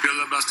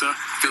Filibuster,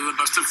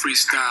 filibuster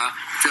freestyle,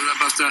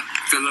 filibuster,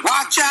 filibuster.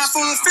 Watch out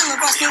for the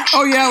filibuster.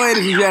 Oh yeah,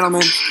 ladies and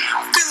gentlemen,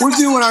 we're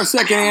doing our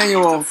second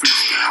annual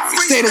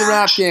State of the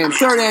Rap Game,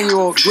 third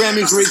annual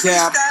Grammys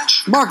recap.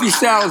 Marky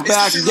Sal is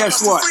back, and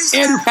guess what?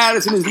 Andrew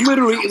Patterson is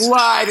literally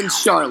live in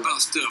Charlotte.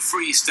 Filibuster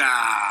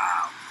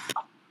freestyle.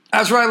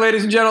 That's right,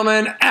 ladies and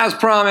gentlemen. As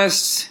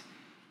promised,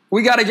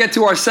 we got to get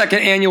to our second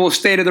annual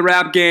State of the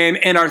Rap Game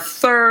and our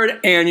third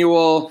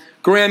annual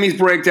Grammys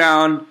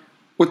breakdown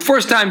with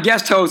first-time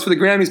guest host for the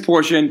Grammys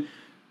portion,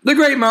 the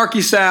great Marky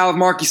Sal of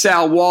Marky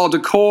Sal Wall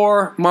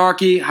Decor.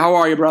 Marky, how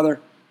are you, brother?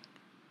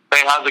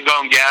 Hey, how's it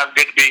going, Gav?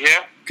 Good to be here.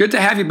 Good to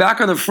have you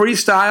back on the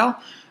freestyle.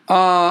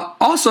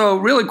 Also,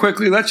 really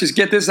quickly, let's just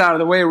get this out of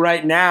the way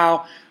right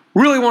now.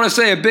 Really want to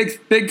say a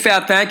big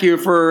fat thank you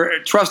for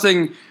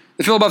trusting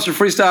the Filibuster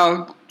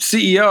Freestyle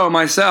CEO,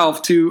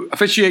 myself, to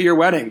officiate your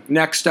wedding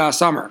next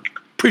summer.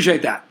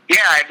 Appreciate that. Yeah,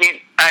 I mean,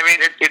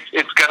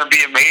 it's going to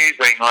be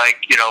amazing. Like,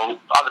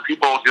 other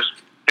people just,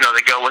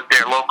 they go with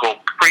their local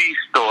priest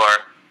or,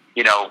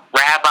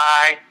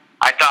 rabbi.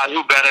 I thought,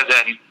 who better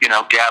than,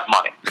 Gav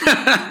Money?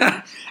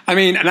 I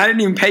mean, and I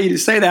didn't even pay you to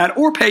say that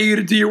or pay you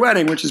to do your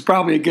wedding, which is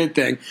probably a good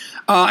thing.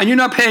 And you're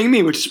not paying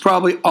me, which is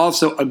probably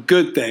also a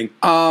good thing.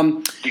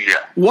 Yeah.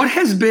 What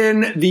has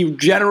been the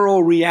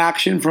general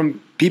reaction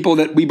from people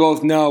that we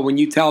both know when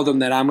you tell them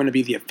that I'm going to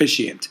be the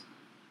officiant?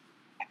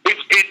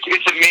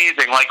 It's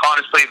amazing. Like,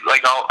 honestly,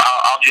 like I'll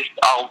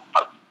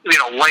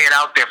lay it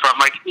out there for them.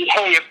 Like,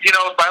 hey, if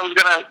I was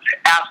gonna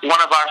ask one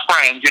of our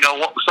friends,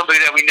 somebody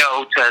that we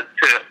know to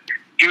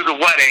do the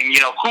wedding,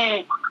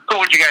 who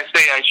would you guys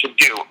say I should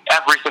do?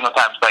 Every single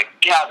time, it's like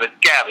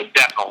Gavin,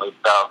 definitely.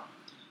 So,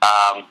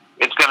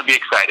 it's gonna be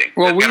exciting.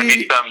 Well, There's gonna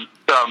be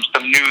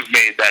some news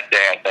made that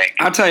day, I think.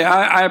 I'll tell you,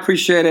 I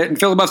appreciate it. And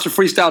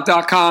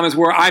filibusterfreestyle.com is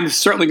where I'm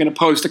certainly going to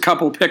post a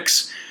couple of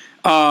pics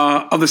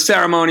of the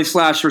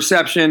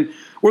ceremony/reception.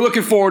 We're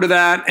looking forward to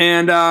that,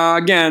 and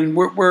again,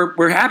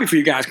 we're happy for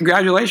you guys.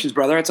 Congratulations,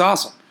 brother! It's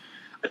awesome.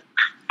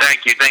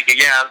 Thank you.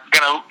 Yeah,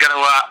 gonna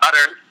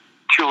utter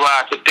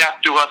to death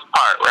do us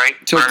part, right?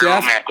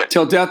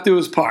 Till death do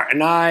us part,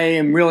 and I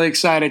am really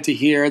excited to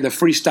hear the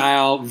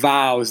freestyle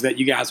vows that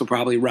you guys will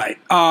probably write.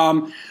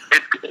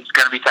 It's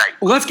gonna be tight.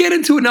 Let's get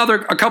into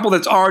a couple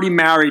that's already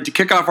married to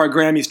kick off our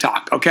Grammys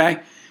talk, okay?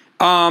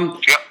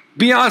 Yep.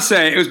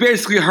 Beyonce, it was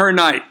basically her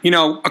night.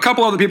 A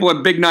couple other people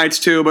had big nights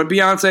too, but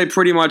Beyonce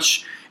pretty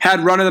much had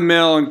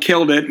run-of-the-mill and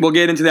killed it. We'll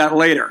get into that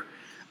later.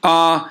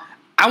 I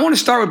want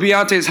to start with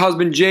Beyonce's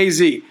husband,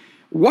 Jay-Z.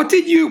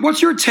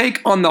 What's your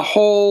take on the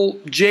whole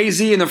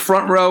Jay-Z in the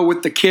front row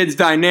with the kids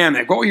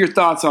dynamic? What were your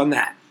thoughts on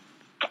that?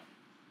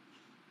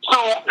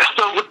 So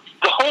with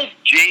the whole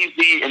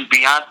Jay-Z and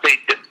Beyonce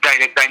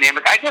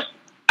dynamic, I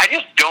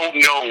just don't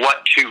know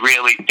what to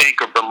really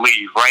think or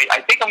believe, right?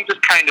 I think I'm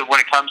just kind of, when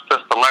it comes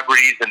to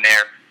celebrities and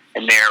their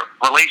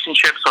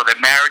relationships or their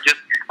marriages,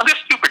 I'm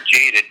just super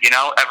jaded,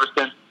 ever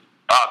since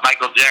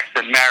Michael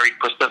Jackson married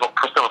Priscilla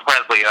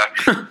Presley.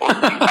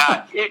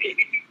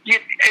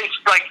 It's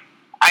like,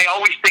 I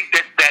always think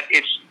that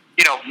it's,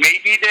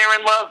 maybe they're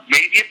in love,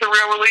 maybe it's a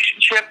real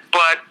relationship,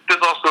 but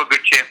there's also a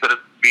good chance that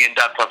it's being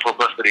done for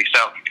publicity.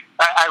 So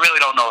I really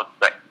don't know what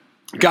to say.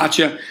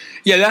 Gotcha.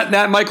 Yeah,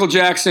 that Michael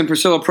Jackson,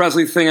 Priscilla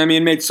Presley thing, I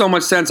mean, made so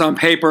much sense on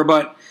paper,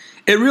 but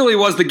it really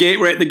was the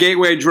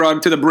gateway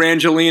drug to the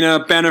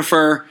Brangelina,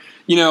 Bennifer,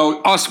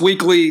 Us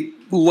Weekly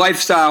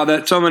lifestyle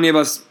that so many of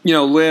us,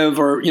 live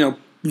or,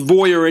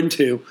 voyeur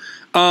into.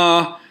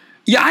 Yeah,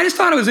 I just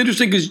thought it was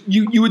interesting because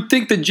you would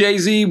think that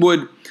Jay-Z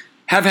would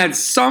have had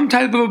some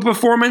type of a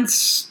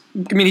performance.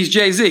 I mean, he's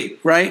Jay-Z,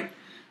 right?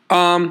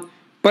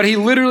 But he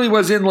literally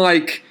was in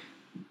like,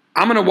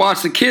 I'm going to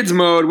watch the kids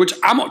mode, which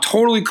I'm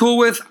totally cool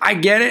with. I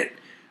get it.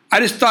 I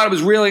just thought it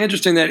was really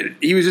interesting that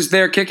he was just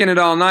there kicking it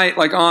all night,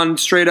 like on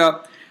straight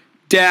up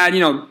dad,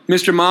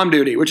 Mr. Mom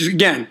duty, which is,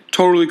 again,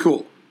 totally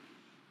cool.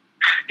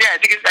 Yeah, I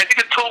think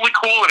it's totally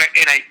cool, and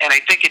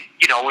I think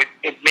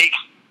it makes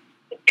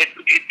it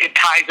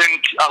ties in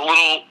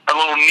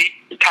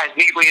it ties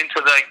neatly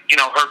into the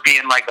her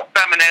being like a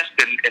feminist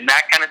and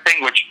that kind of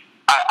thing, which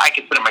I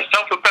consider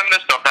myself a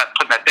feminist, so I'm not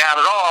putting that down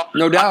at all.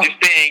 No doubt. I'm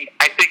just saying,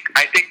 I think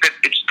that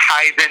it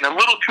ties in a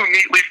little too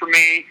neatly for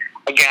me.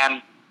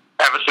 Again,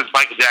 ever since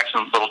Michael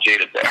Jackson was a little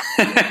jaded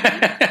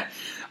there.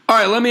 All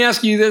right, let me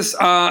ask you this.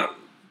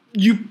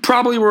 You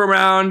probably were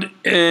around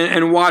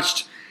and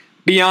watched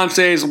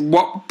Beyonce's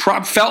what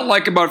felt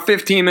like about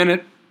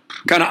 15-minute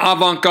kind of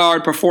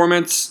avant-garde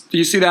performance. Do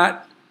you see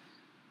that?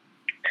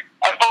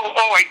 I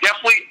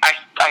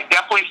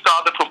definitely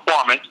saw the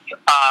performance.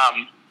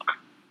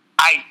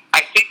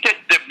 I think that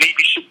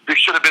maybe there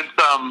should have been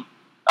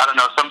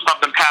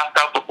something passed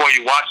out before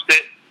you watched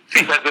it,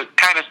 because it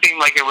kind of seemed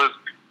like it was.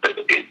 There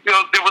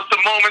was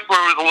some moments where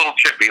it was a little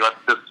chippy.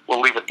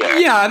 We'll leave it there.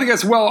 Yeah, I think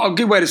that's a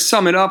good way to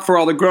sum it up for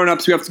all the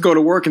grown-ups who have to go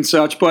to work and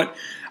such. But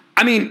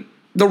I mean,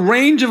 the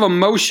range of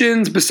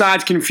emotions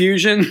besides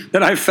confusion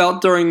that I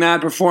felt during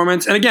that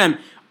performance, and again,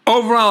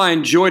 overall, I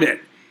enjoyed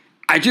it.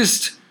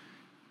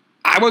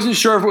 I wasn't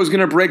sure if it was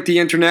going to break the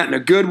internet in a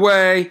good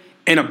way,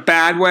 in a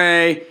bad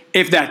way,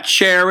 if that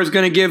chair was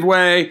going to give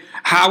way.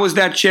 How was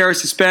that chair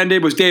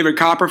suspended? Was David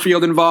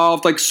Copperfield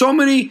involved? Like, so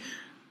many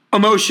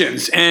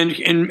emotions and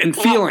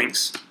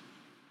feelings.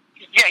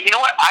 Yeah, you know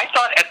what? I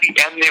thought at the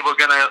end they were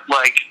gonna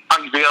like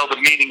unveil the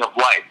meaning of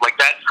life. Like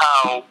that's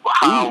how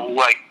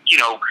like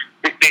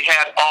they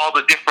had all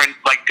the different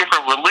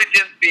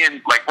religions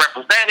being like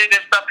represented and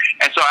stuff.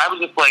 And so I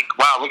was just like,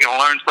 wow, we're gonna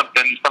learn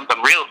something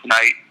real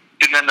tonight.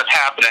 Didn't end up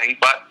happening,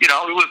 but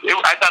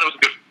I thought it was a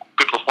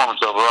good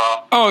performance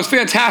overall. Oh, it's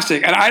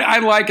fantastic, and I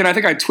like it. I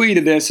think I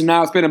tweeted this, and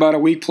now it's been about a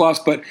week plus.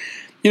 But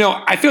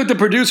I feel like the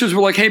producers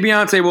were like, "Hey,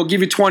 Beyonce, we'll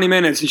give you 20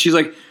 minutes," and she's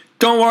like,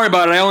 "Don't worry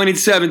about it. I only need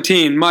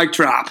 17. Mic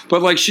drop."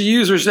 But like, she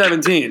used her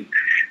 17.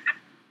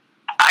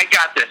 I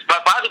got this.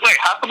 But by the way,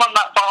 how come I'm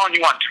not following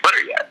you on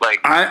Twitter yet? Like,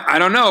 I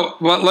don't know.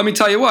 Well, let me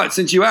tell you what.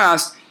 Since you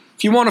asked,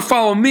 if you want to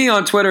follow me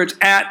on Twitter, it's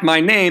at my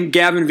name,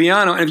 Gavin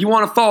Viano. And if you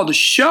want to follow the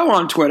show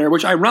on Twitter,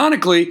 which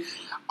ironically,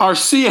 our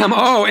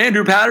CMO,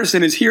 Andrew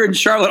Patterson, is here in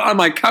Charlotte on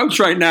my couch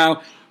right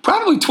now,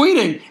 probably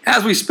tweeting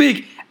as we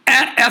speak.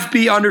 At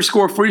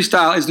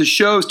FB_freestyle is the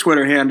show's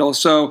Twitter handle.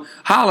 So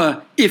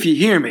holla if you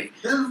hear me.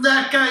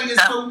 That guy is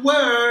the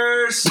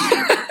worst.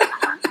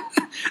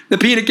 The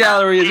peanut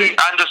gallery is FB_freestyle,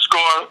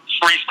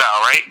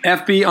 right?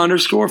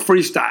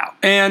 FB_freestyle.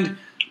 And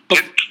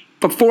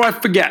before I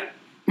forget,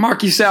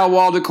 Marky Sal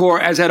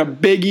Waldecor has had a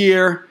big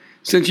year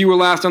since you were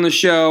last on the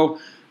show.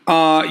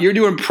 You're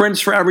doing prints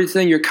for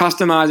everything. You're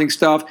customizing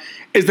stuff.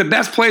 Is the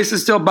best place to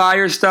still buy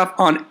your stuff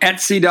on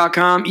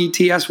Etsy.com,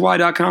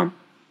 ETSY.com?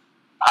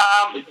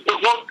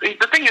 Well,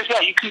 the thing is,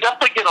 you can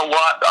definitely get a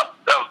lot of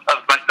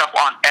my stuff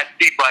on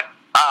Etsy, but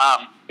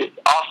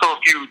also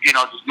if you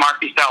just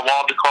Marky Style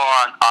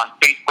Waldecor on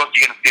Facebook,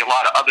 you're going to see a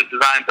lot of other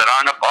designs that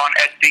aren't up on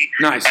Etsy.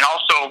 Nice. And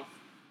also,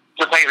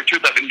 to tell you the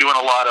truth, I've been doing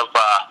a lot of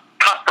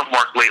custom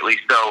work lately,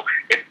 so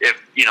if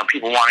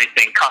people want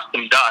anything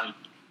custom done,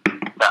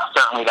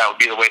 certainly that would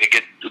be the way to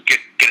get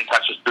in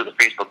touch with through the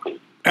Facebook page.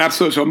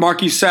 Absolutely. So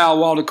Marky Sal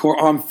Waldecor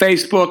on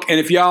Facebook, and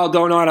if y'all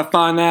don't know how to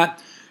find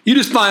that, you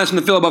just find us in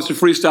the Filibuster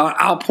Freestyle, and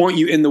I'll point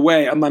you in the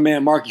way of my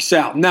man Marky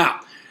Sal. Now,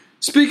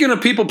 speaking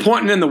of people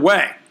pointing in the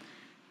way,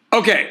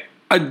 okay,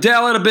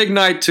 Adele had a big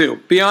night too.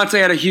 Beyonce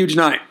had a huge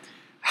night.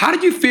 How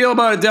did you feel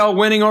about Adele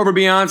winning over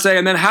Beyonce,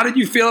 and then how did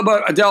you feel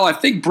about Adele, I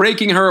think,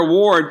 breaking her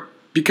award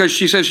because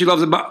she says she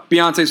loves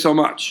Beyonce so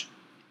much?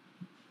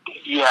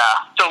 Yeah,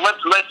 so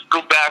let's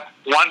go back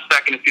 1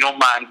 second, if you don't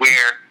mind,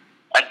 where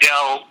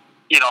Adele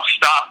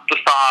stopped the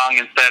song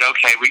and said,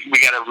 okay,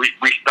 we got to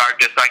restart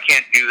this. I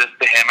can't do this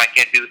to him. I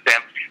can't do this to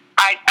him.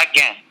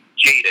 Again,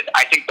 jaded.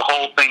 I think the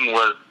whole thing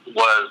was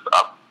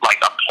a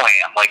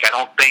plan. Like, I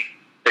don't think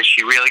that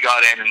she really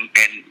got in and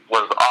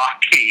was off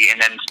key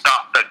and then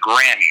stopped the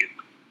Grammys.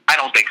 I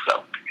don't think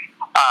so.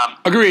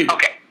 Agreed.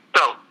 Okay,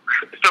 so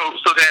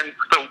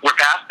we're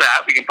past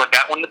that. We can put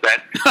that one to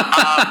bed.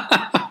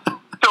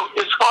 So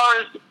as far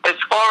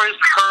as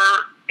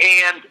her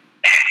and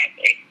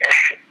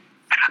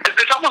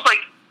it's almost like,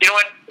 you know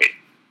what,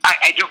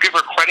 I do give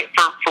her credit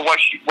for what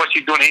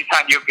she's doing.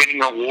 Anytime you're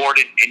getting an award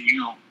and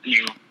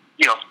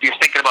you're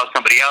thinking about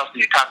somebody else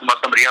and you're talking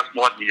about somebody else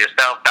more than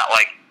yourself, not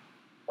like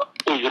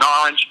who's an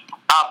orange.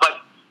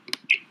 But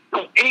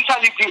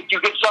anytime you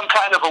get some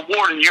kind of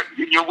award and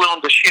you're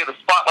willing to share the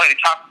spotlight and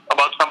talk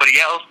about somebody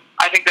else,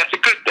 I think that's a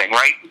good thing,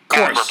 right?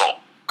 Admirable.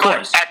 Of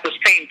course. But at the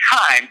same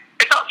time,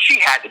 it's not she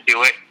had to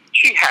do it.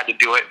 She had to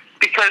do it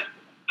because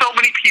so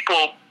many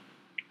people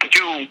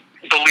do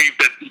believe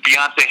that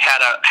Beyonce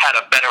had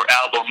a better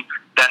album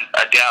than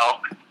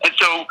Adele, and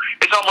so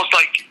it's almost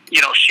like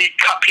she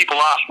cut people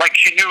off. Like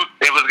she knew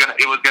it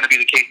was gonna be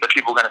the case that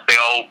people were gonna say,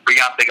 "Oh,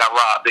 Beyonce got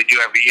robbed." They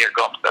do every year,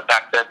 going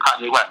back to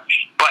Kanye West.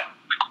 But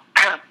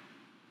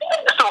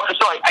so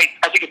I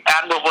think it's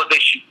admirable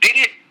that she did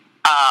it.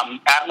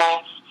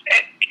 Admirable,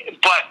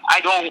 but I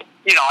don't.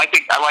 I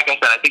think, like I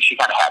said, I think she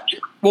kind of had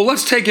to. Well,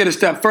 let's take it a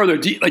step further.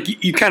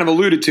 Like you kind of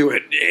alluded to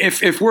it.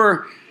 If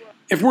we're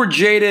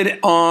jaded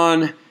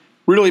on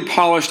really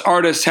polished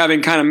artists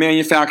having kind of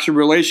manufactured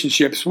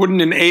relationships,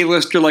 wouldn't an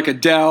A-lister like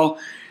Adele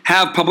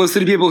have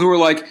publicity people who are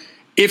like,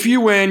 if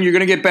you win, you're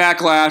going to get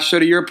backlash. So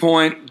to your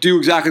point, do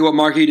exactly what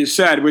Marky just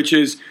said, which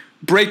is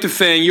break the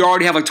thing. You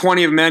already have like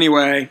 20 of them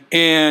anyway,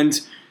 and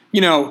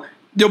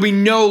there'll be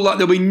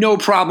no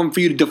problem for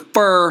you to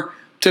defer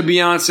to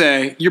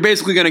Beyonce. You're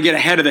basically going to get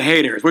ahead of the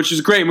haters, which is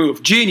a great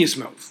move, genius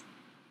move.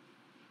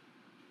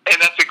 And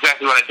that's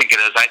exactly what I think it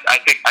is. I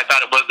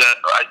thought it was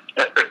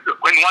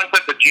in one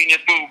sense a genius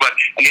move, but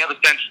in the other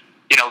sense,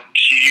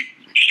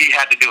 she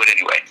had to do it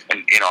anyway. And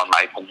in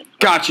my opinion.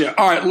 Gotcha.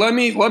 All right, let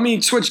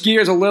me switch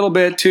gears a little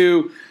bit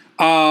to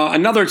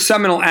another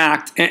seminal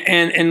act,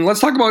 and let's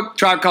talk about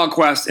Tribe Called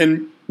Quest.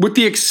 And with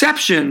the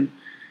exception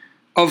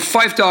of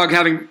Phife Dawg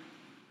having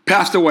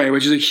passed away,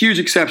 which is a huge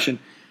exception,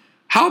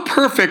 how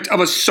perfect of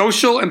a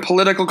social and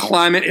political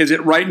climate is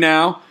it right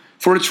now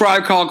for a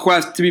Tribe Called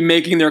Quest to be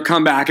making their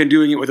comeback and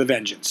doing it with a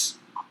vengeance?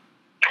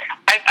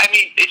 I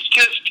mean, it's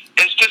just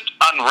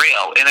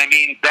unreal, and I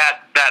mean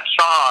that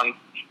song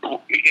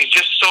is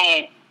just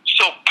so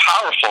so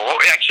powerful.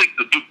 Actually,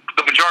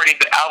 the majority of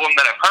the album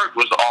that I've heard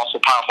was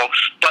also powerful.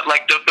 But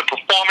like the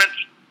performance,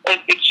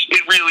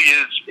 it really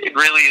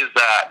is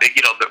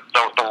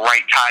the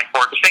right time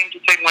for it. The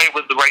same way it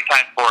was the right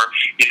time for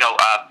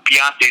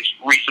Beyonce's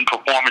recent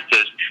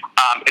performances.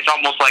 It's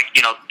almost like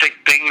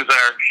things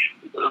they're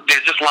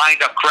just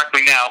lined up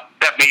correctly now.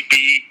 That may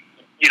be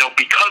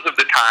because of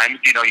the times.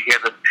 You hear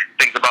the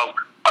things about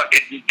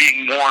it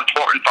being more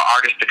important for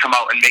artists to come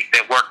out and make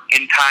their work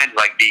in times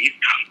like these.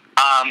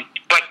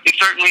 But it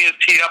certainly is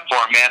teed up for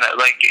them, man.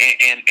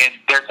 And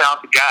they're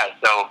talented guys,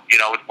 so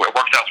it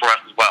works out for us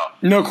as well.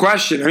 No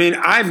question. I mean,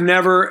 I've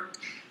never,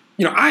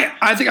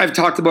 I think I've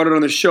talked about it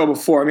on the show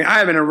before. I mean, I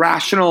have an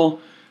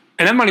irrational,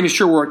 and I'm not even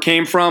sure where it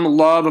came from,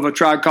 love of A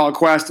Tribe Called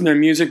Quest and their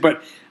music,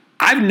 but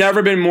I've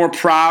never been more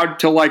proud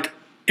to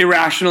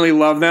irrationally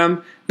love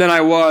them than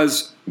I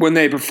was when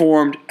they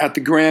performed at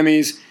the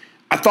Grammys.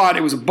 I thought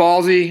it was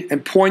ballsy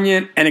and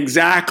poignant and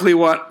exactly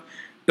what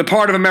the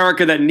part of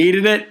America that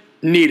needed it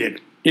needed.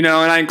 And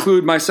I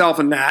include myself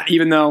in that,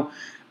 even though,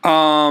 there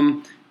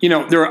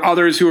are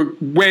others who are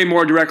way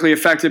more directly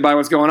affected by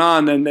what's going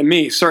on than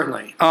me,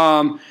 certainly.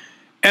 And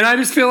I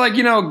just feel like,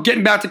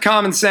 getting back to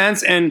common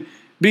sense and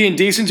being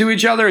decent to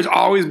each other has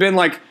always been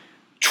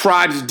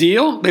Tribe's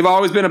deal. They've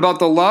always been about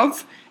the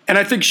love. And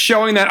I think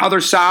showing that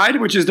other side,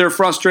 which is their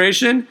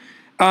frustration,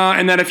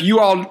 and that if you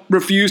all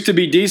refuse to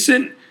be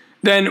decent,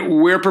 then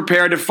we're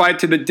prepared to fight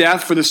to the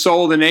death for the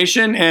soul of the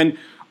nation, and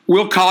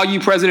we'll call you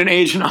President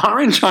Agent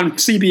Orange on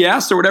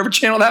CBS or whatever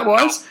channel that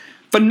was.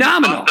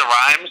 Phenomenal.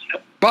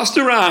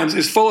 Busta Rhymes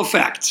is full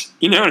effect.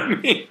 You know what I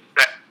mean?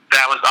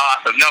 That was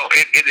awesome. No,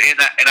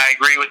 and I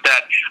agree with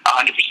that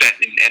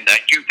 100%. And I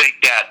do think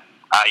that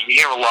you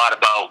hear a lot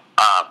about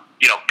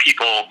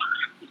people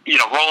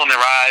rolling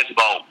their eyes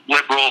about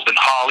liberals in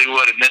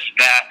Hollywood and this and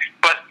that.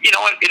 But you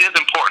know what? It is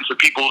important for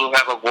people who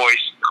have a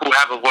voice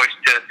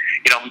to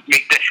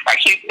make the.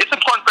 Actually, it's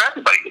important for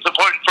everybody. It's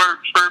important for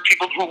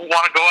people who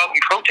want to go out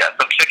and protest.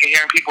 I'm sick of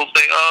hearing people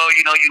say, "Oh,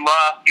 you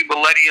lost, you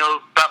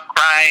millennials, stop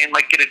crying,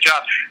 get a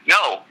job."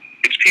 No,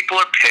 it's people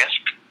are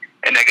pissed,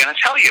 and they're going to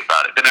tell you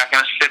about it. They're not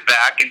going to sit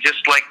back and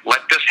just let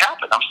this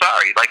happen. I'm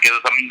sorry. It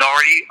was a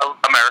minority of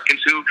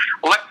Americans who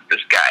elected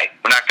this guy.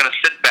 We're not going to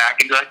sit back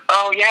and be like,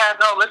 "Oh yeah,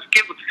 no, let's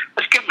give him a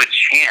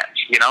chance."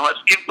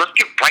 Let's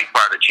give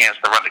Breitbart a chance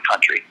to run the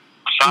country.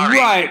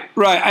 Sorry.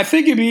 Right. I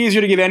think it'd be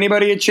easier to give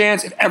anybody a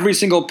chance if every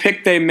single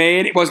pick they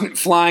made it wasn't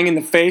flying in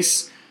the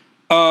face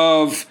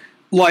of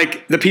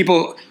the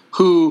people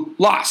who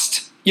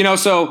lost.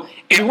 So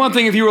it's one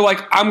thing if you were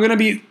I'm going to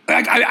be,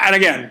 and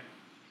again,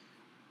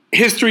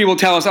 history will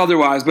tell us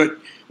otherwise, but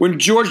when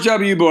George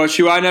W. Bush,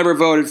 who I never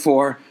voted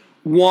for,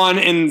 won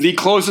in the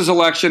closest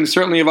election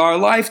certainly of our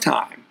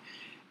lifetime,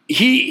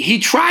 he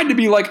tried to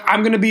be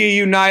I'm going to be a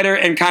uniter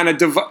and kind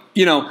of,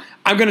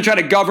 I'm going to try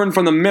to govern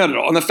from the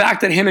middle. And the fact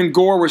that him and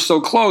Gore were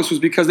so close was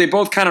because they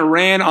both kind of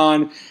ran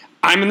on,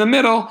 I'm in the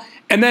middle.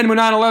 And then when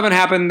 9/11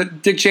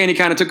 happened, Dick Cheney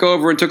kind of took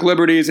over and took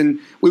liberties and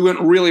we went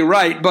really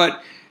right.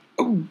 But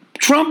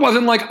Trump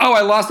wasn't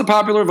I lost the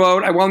popular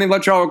vote. I won the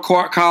electoral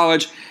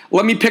college.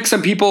 Let me pick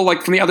some people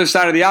from the other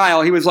side of the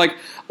aisle. He was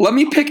let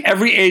me pick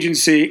every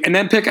agency and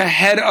then pick a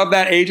head of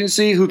that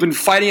agency who's been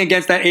fighting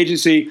against that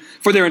agency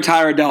for their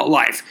entire adult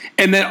life.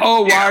 And then,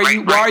 why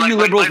are you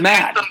liberals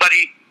mad?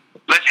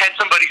 Let's head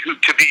somebody who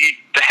to be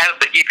the head of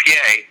the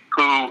EPA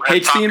who has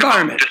hates the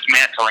environment,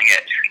 dismantling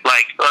it.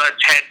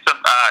 Let's head some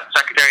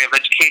Secretary of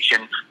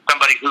Education,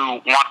 somebody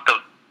who wants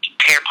to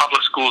tear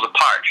public schools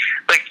apart.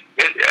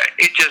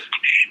 It just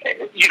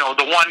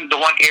the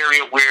one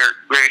area where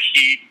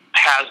he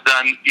has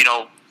done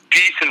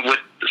decent with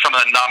some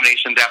of the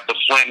nominations after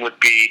Flynn would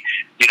be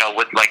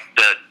with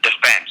the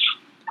defense.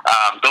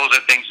 Those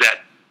are things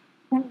that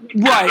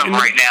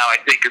right now I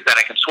think is that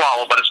I can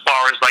swallow. But as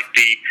far as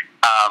the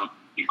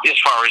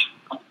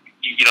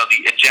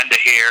agenda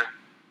here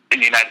in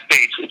the United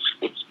States,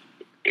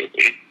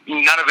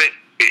 none of it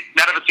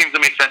seems to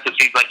make sense. It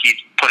seems like he's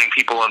putting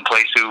people in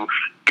place who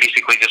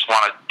basically just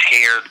want to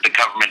tear the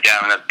government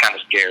down, and that's kind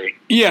of scary.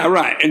 Yeah,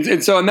 right. And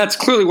that's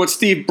clearly what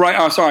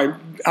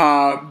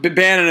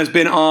Bannon has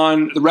been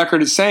on the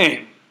record as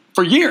saying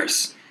for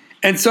years.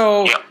 And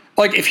so,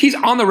 if he's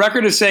on the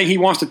record as saying he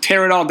wants to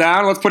tear it all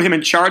down, let's put him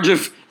in charge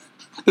of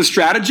the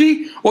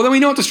strategy. Well, then we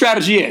know what the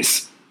strategy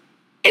is.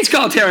 It's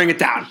called tearing it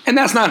down, and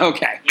that's not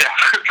okay. Yeah,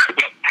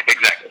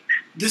 exactly.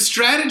 The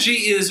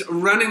strategy is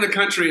running the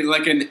country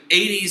like an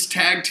 80s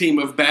tag team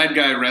of bad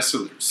guy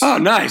wrestlers. Oh,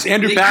 nice.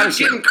 Andrew Patterson. They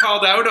keep getting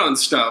called out on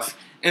stuff,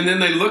 and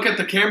then they look at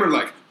the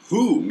camera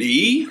who,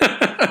 me? What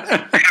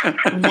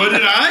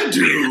did I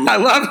do? I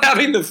love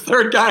having the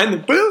third guy in the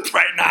booth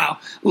right now.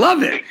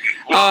 Love it.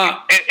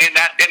 Well, and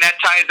that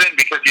ties in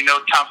because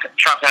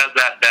Trump has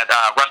that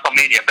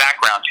WrestleMania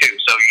background too.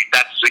 So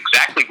that's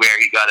exactly where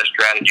he got his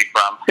strategy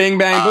from. Bing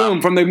bang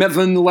boom from the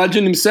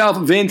legend himself,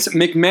 Vince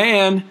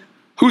McMahon,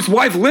 whose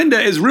wife Linda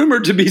is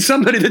rumored to be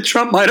somebody that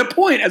Trump might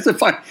appoint as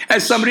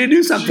somebody to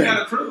do something. She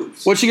got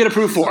approved. What's she get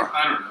approved for?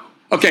 I don't know.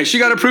 Okay, she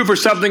got approved for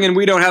something, and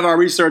we don't have our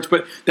research,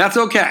 but that's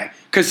okay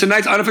because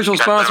tonight's unofficial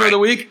sponsor of the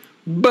week,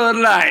 Bud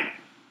Light.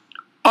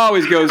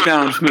 always goes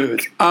down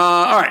smooth.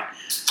 All right.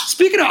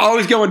 Speaking of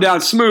always going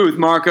down smooth,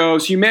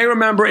 Marcos, you may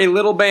remember a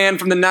little band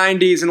from the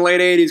 90s and late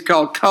 80s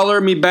called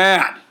Color Me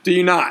Bad. Do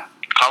you not?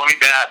 Color Me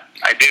Bad.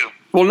 I do.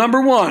 Well,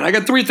 number one, I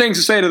got three things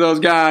to say to those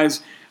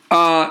guys.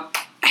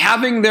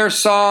 Having their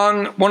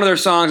song, one of their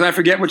songs, I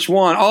forget which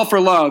one, All for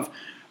Love,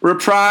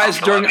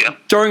 reprised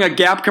during a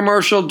Gap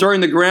commercial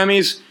during the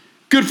Grammys.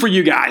 Good for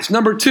you guys.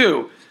 Number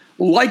two,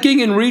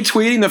 liking and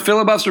retweeting the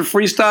Filibuster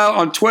Freestyle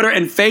on Twitter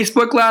and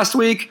Facebook last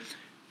week.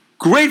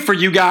 Great for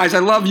you guys. I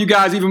love you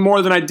guys even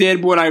more than I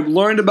did when I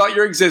learned about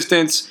your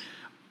existence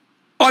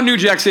on New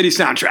Jack City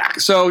Soundtrack.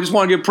 So just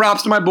want to give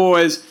props to my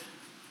boys.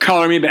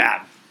 Color Me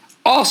Bad.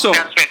 Also,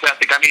 that's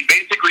fantastic. I mean,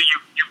 basically,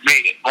 you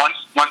made it.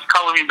 Once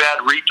Color Me Bad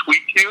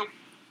retweets you,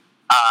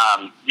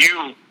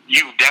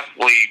 you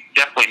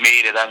definitely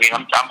made it. I mean,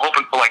 I'm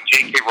hoping for like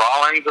J.K.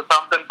 Rowling or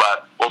something,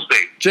 but we'll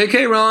see.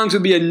 J.K. Rowling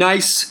would be a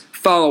nice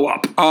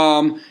follow-up.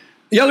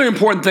 The other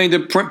important thing to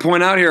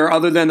point out here,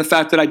 other than the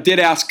fact that I did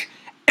ask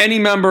any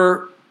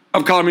member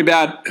of Color Me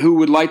Bad who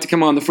would like to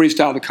come on the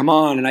freestyle to come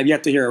on, and I've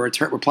yet to hear a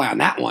reply on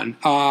that one.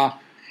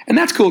 And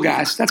that's cool,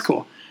 guys. That's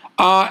cool.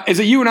 Is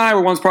that you and I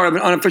were once part of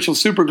an unofficial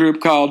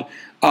supergroup called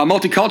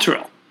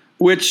Multicultural,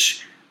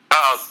 which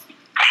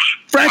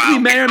frankly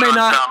may or may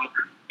not. Some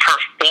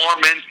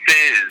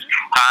performances,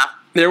 huh?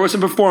 There were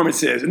some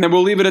performances, and then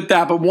we'll leave it at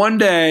that. But one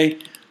day,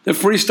 the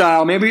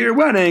freestyle, maybe at your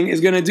wedding,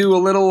 is going to do a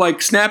little like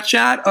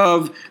Snapchat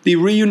of the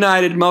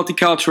reunited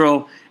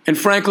Multicultural, and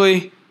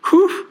frankly,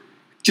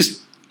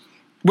 just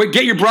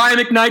get your Brian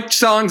McKnight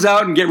songs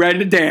out and get ready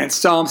to dance.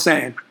 That's all I'm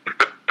saying.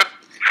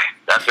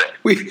 That's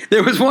it.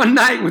 There was one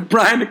night with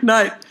Brian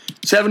McKnight,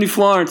 70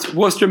 Florence,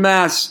 Worcester,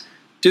 Mass.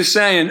 Just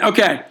saying.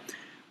 Okay,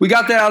 we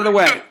got that out of the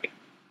way.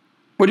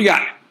 What do you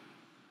got?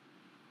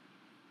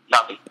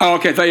 Nothing. Oh,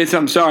 okay. I thought you had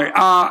something. Sorry.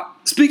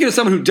 Speaking of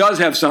someone who does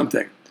have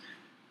something,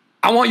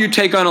 I want your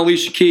take on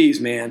Alicia Keys,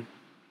 man.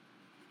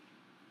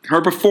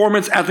 Her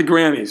performance at the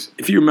Grammys,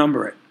 if you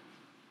remember it.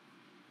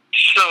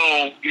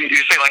 So you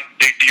say, like,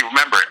 do you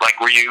remember it? Like,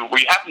 were you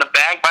having a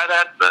bag by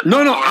that?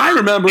 No, I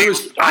remember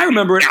it. I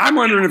remember it. I'm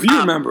wondering if you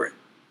remember it.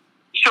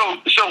 So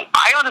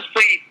I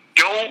honestly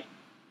don't.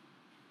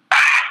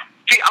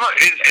 See,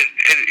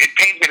 it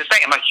pains me to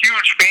say, I'm a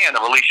huge fan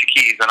of Alicia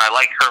Keys, and I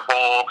like her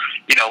whole,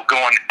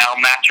 going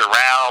El Natural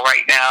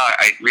right now.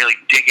 I really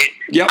dig it.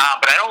 Yep.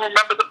 But I don't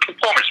remember the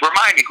performance.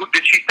 Remind me,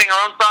 did she sing her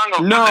own song?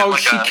 Or no,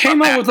 she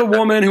came out with a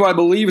woman who I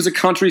believe is a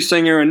country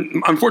singer,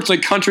 and unfortunately,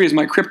 country is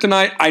my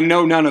kryptonite. I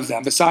know none of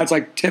them besides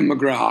like Tim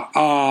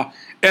McGraw,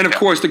 and of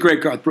course the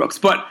great Garth Brooks.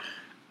 But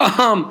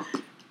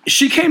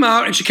she came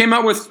out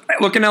with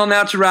Looking El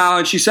Natural,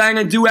 and she sang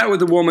a duet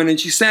with a woman, and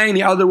she sang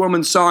the other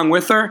woman's song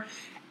with her.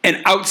 And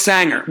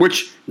outsang her,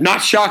 which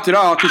not shocked at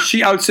all because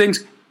she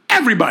outsings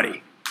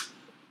everybody.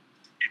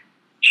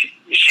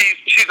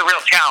 She's a real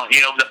talent.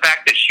 The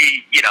fact that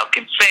she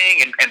can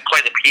sing and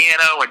play the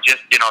piano and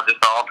just an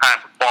all-time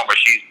performer.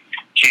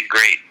 She's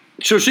great.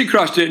 So she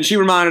crushed it, and she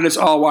reminded us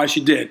all why she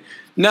did.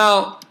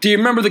 Now, do you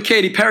remember the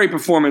Katy Perry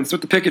performance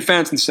with the picket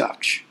fence and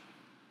such?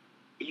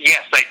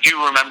 Yes, I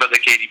do remember the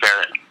Katy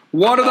Perry.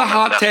 What are the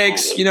hot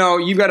takes?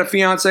 You've got a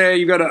fiance,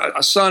 you've got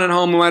a son at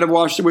home who might have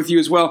watched it with you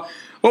as well.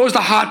 What was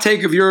the hot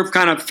take of your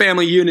kind of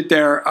family unit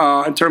there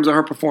in terms of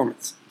her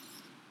performance?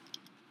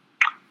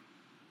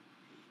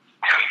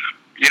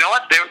 You know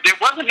what? There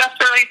wasn't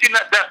necessarily anything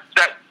that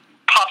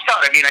pops out.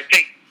 I mean, I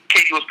think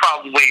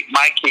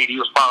my Katie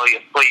was probably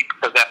asleep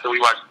because after we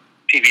watched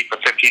TV for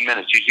 15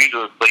 minutes, she's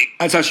usually asleep.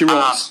 That's how she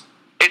rolls.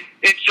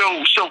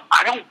 So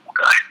I don't.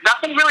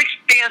 Nothing really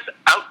stands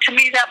out to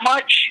me that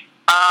much.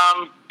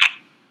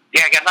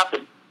 Yeah, I got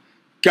nothing.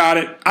 Got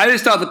it. I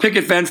just thought the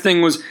picket fence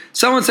thing was.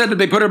 Someone said that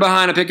they put her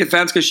behind a picket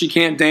fence because she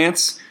can't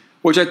dance,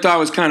 which I thought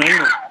was kind of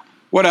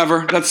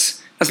whatever.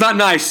 That's not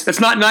nice. That's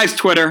not nice,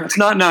 Twitter. It's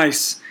not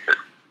nice.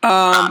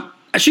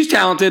 She's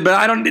talented, but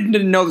I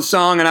didn't know the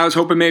song, and I was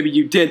hoping maybe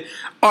you did.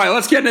 All right,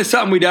 let's get into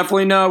something we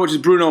definitely know, which is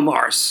Bruno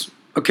Mars.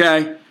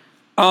 Okay,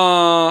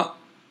 my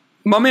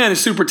man is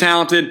super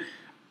talented.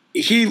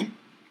 He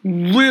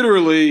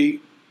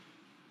literally,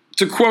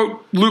 to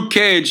quote Luke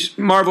Cage,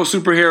 Marvel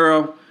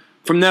superhero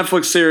from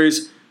Netflix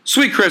series,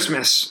 Sweet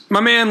Christmas. My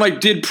man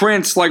did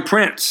Prince like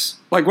Prince.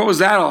 What was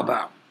that all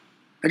about?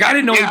 I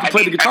didn't know he could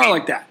play the guitar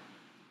like that.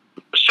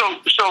 So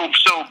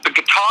the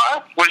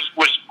guitar was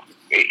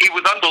it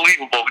was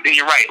unbelievable. And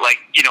you're right.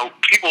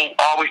 People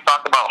always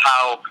talk about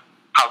how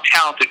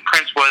talented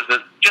Prince was as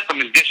just a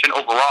musician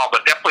overall,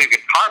 but definitely a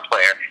guitar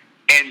player.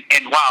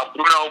 And wow,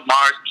 Bruno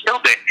Mars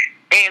killed it.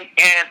 And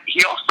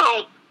he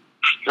also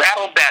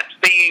straddled that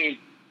same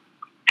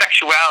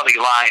sexuality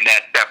line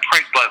that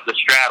Prince loves to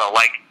straddle.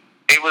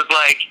 It was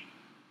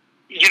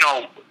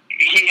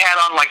he had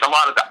on a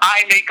lot of the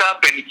eye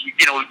makeup and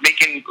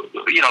making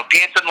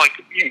dancing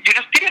you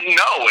just didn't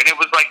know, and it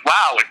was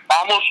wow, it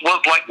almost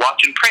was like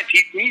watching Prince.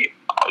 He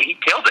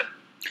killed it.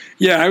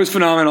 Yeah, it was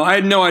phenomenal. I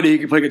had no idea he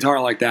could play guitar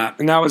like that,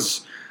 and that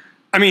was,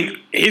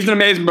 he's an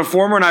amazing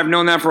performer, and I've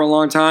known that for a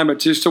long time. But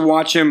just to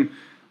watch him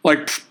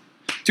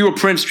do a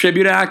Prince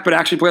tribute act, but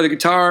actually play the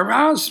guitar,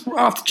 I was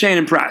off the chain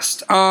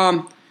impressed.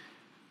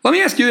 Let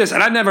me ask you this,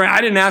 and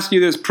I didn't ask you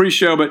this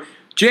pre-show, but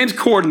James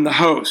Corden, the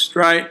host,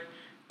 right?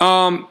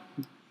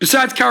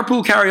 Besides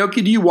Carpool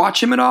Karaoke, do you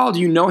watch him at all? Do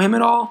you know him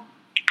at all?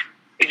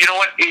 You know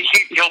what?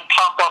 He'll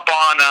pop up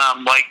on,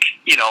 in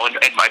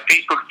my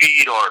Facebook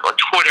feed or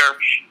Twitter,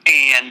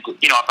 and,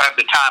 if I have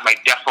the time, I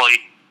definitely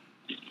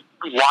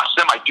watch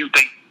them. I do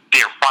think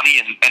they're funny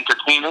and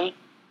entertaining.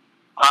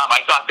 I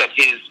thought that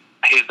his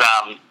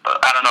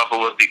I don't know if it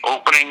was the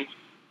opening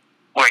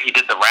where he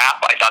did the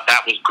rap. I thought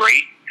that was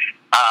great.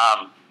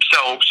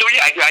 So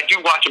yeah, I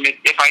do watch him.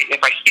 If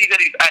I see that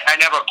I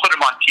never put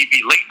him on TV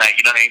late night,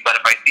 you know what I mean. But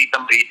if I see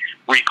somebody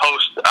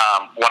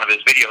repost one of his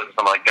videos or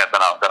something like that,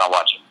 then I'll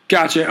watch him.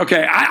 Gotcha.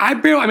 Okay.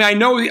 I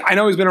know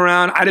he's been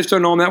around. I just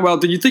don't know him that well.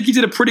 Did you think he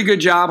did a pretty good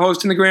job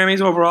hosting the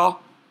Grammys overall?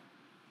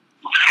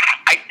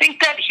 I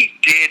think that he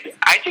did.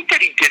 I think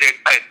that he did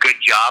a good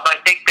job. I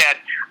think that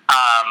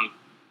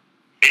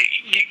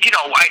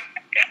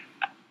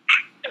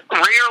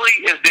rarely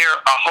is there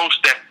a host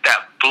that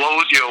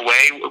blows you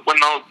away when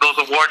those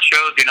award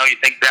shows. You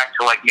think back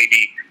to like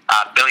maybe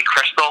Billy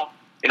Crystal.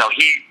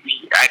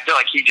 I feel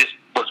like he just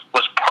was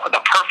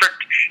the perfect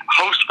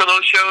host for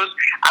those shows.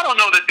 I don't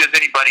know that there's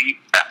anybody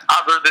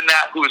other than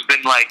that who has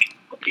been like,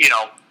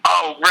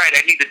 oh right,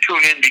 I need to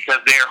tune in because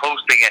they're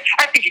hosting it.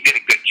 I think he did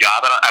a good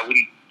job. I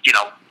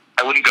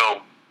wouldn't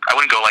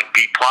go like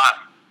B plus.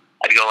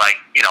 I'd go like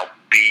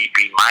B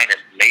minus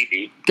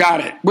maybe.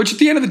 Got it. Which at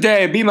the end of the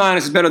day, a B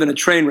minus is better than a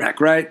train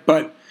wreck, right?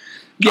 But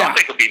yeah, I'll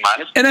take a B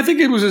minus. And I think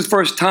it was his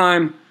first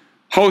time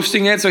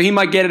hosting it, so he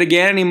might get it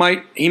again, and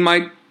he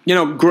might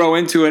grow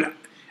into it.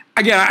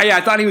 Again, I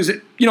thought he was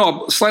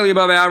slightly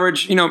above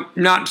average.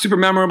 Not super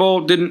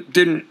memorable.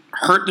 Didn't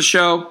hurt the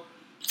show.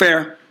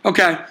 Fair.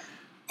 Okay.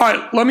 All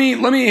right. Let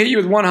me hit you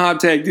with one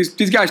hot take.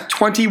 These guys,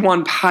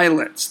 21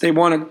 Pilots. They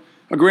won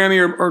a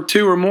Grammy or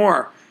two or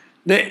more.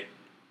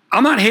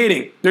 I'm not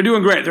hating. They're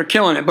doing great. They're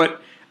killing it.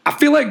 But I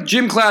feel like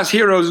Gym Class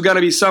Heroes has got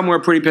to be somewhere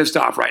pretty pissed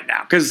off right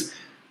now because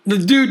the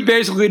dude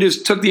basically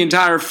just took the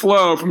entire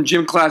flow from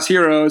Gym Class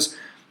Heroes.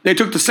 They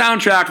took the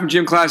soundtrack from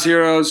Gym Class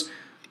Heroes.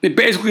 They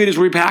basically just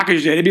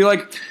repackaged it. It'd be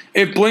like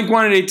if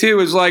Blink-182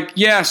 was like,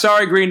 yeah,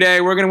 sorry, Green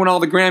Day, we're going to win all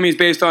the Grammys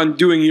based on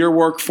doing your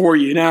work for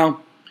you.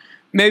 Now,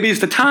 maybe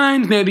it's the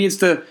times, maybe it's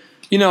the,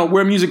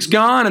 where music's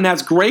gone, and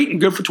that's great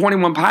and good for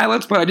 21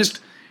 Pilots, but I just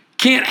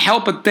can't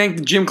help but think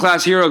the Gym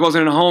Class Heroes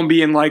wasn't at home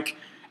being like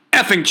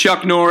effing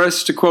Chuck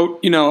Norris, to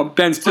quote,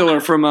 Ben Stiller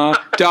from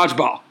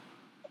Dodgeball.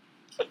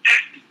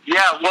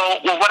 Yeah, well,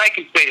 what I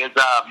can say is,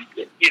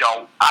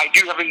 I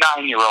do have a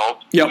 9-year-old,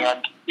 yep.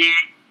 And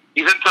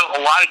he's into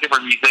a lot of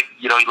different music.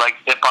 He likes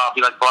hip hop.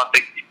 He likes a lot of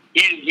things.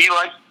 He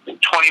likes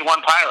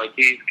 21 Pilots.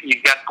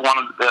 He's got one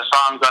of the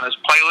songs on his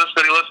playlist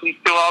that he listens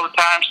to all the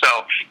time.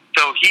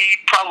 So he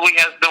probably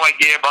has no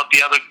idea about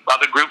the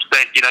other groups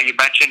that you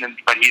mentioned,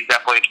 but he's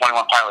definitely a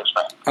 21 Pilots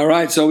fan. All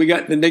right, so they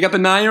got the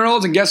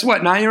 9-year-olds, and guess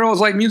what? 9-year-olds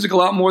like music a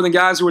lot more than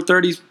guys who are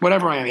 30s,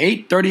 whatever I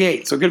am,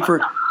 38. So good for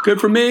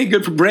me,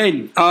 good for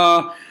Braden.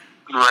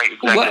 Right.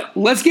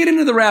 Exactly. Let's get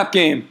into the rap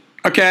game,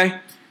 okay?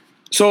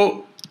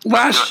 So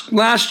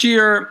last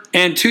year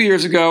and 2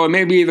 years ago, and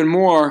maybe even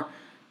more,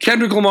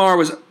 Kendrick Lamar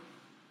was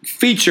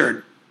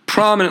featured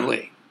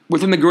prominently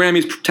within the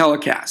Grammys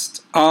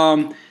telecast.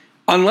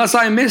 Unless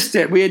I missed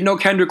it, we had no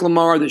Kendrick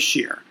Lamar this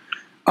year.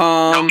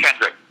 No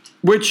Kendrick.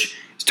 Which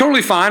is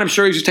totally fine. I'm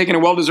sure he's just taking a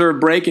well-deserved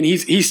break, and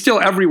he's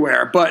still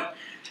everywhere. But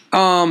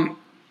a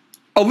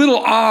little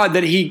odd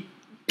that he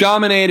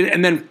dominated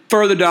and then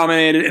further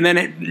dominated and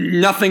then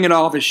nothing at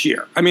all this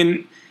year. I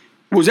mean,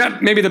 was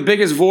that maybe the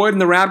biggest void in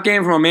the rap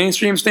game from a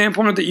mainstream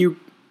standpoint that you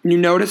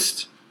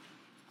noticed?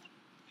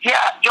 Yeah,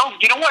 Joe.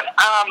 You know what?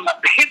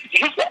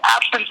 His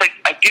absence,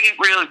 I didn't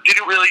really,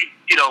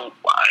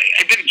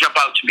 it didn't jump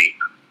out to me.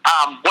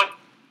 What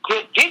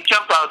did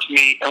jump out to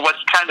me, and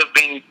what's kind of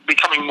been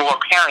becoming more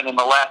apparent in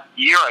the last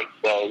year, I'd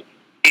say,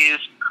 is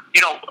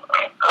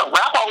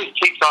rap always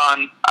takes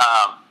on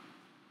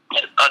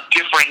a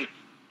different.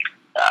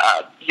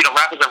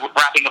 Rappers are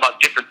rapping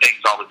about different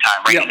things all the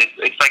time, right? Yep. And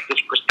it's like this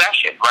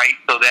procession, right?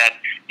 So that,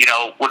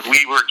 when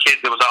we were kids,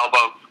 it was all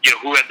about,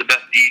 who had the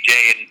best DJ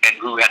and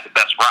who had the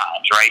best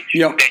rhymes, right?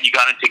 Yep. Then you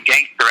got into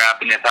gangster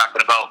rap, and they're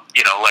talking about,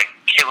 like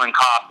killing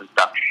cops and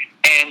stuff.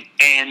 And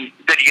then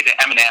you get to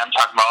Eminem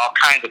talking about all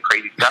kinds of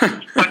crazy stuff.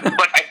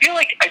 but I feel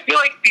like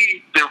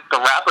the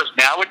rappers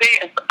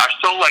nowadays are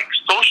so like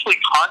socially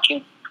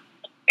conscious.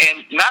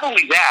 And not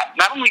only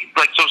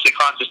like socially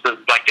conscious of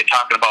like they're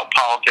talking about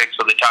politics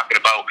or they're talking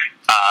about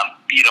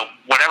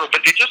whatever,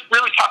 but they're just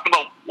really talking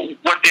about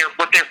what their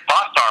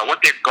thoughts are, what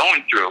they're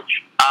going through.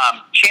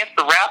 Chance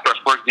the Rapper,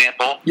 for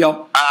example,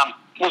 Yep.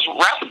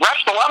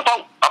 raps a lot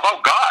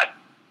about God,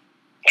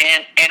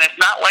 and it's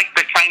not like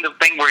the kind of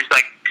thing where he's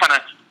like kind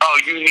of, oh,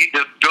 you need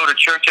to go to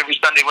church every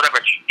Sunday, whatever.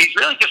 He's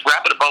really just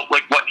rapping about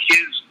like what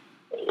his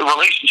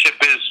relationship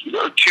is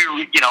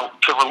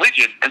to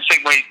religion, and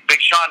same way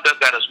Big Sean does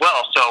that as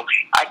well. So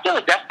I feel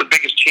like that's the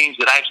biggest change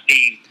that I've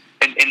seen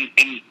in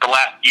the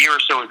last year or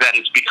so, is that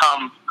it's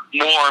become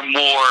more and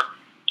more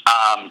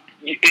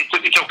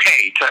it's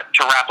okay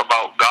to rap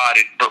about God,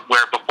 but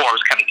where before it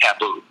was kind of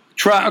taboo.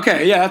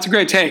 Okay, yeah, that's a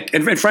great take.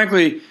 And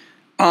frankly,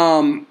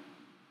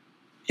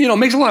 it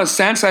makes a lot of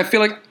sense. I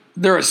feel like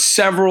there are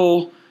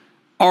several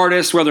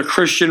artists, whether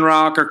Christian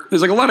rock or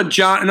there's like a lot of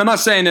and I'm not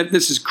saying that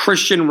this is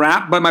Christian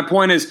rap, but my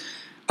point is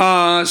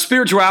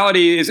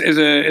spirituality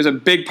is a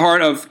big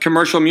part of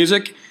commercial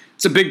music.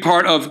 It's a big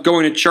part of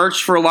going to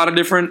church for a lot of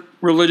different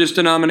religious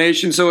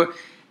denominations. So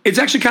it's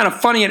actually kind of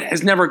funny. It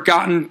has never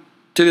gotten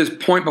to this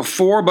point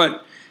before,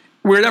 but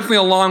we're definitely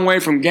a long way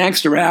from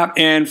gangster rap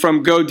and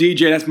from Go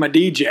DJ, That's My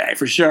DJ,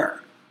 for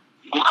sure.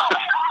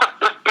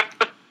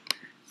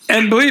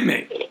 And believe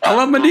me, I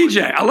love my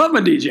DJ.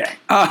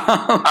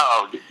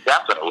 Oh,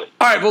 definitely.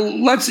 All right, well,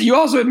 you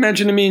also had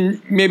mentioned to me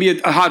maybe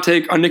a hot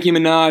take on Nicki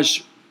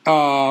Minaj.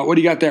 What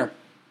do you got there?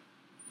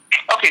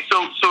 Okay,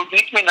 so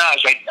Nicki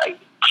Minaj,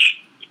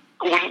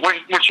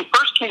 when she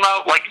first came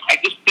out, like, I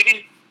just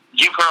didn't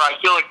give her, I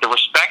feel like, the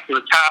respect or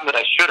the time that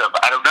I should have.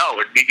 I don't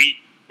know. Maybe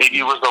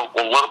it was a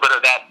little bit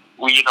of that.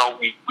 We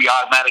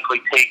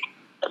automatically take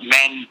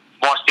men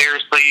more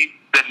seriously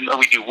than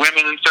we do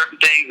women in certain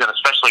things, and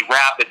especially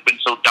rap. It's been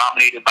so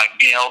dominated by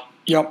males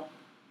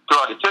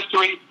throughout its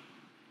history.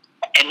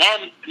 And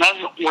then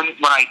when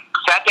I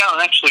sat down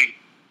and actually,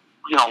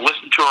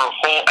 listened to her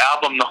whole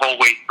album the whole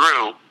way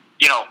through,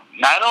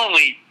 not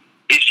only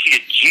is she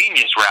a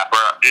genius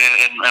rapper,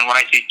 and when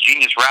I say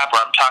genius rapper,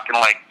 I'm talking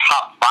like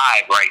top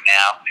 5 right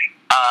now.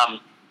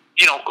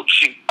 She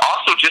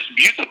also just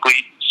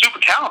musically super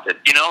talented.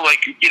 I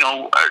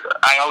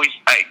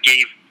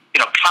gave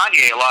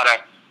Kanye a lot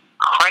of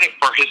credit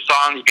for his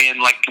songs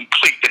being like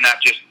complete and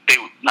not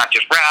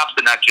just raps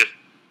and not just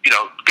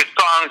good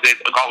songs.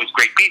 It's always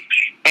great beats,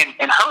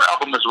 and her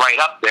album is right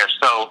up there.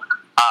 So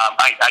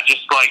I guess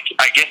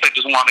I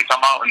just want to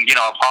come out and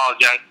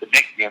apologize to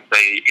Nicki and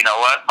say, you know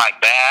what, my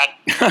bad.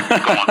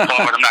 Going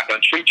forward, I'm not going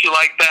to treat you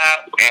like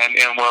that, and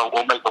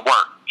we'll make it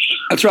work.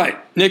 That's right,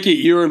 Nicki.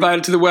 You were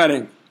invited to the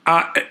wedding.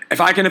 If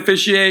I can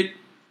officiate,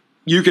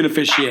 you can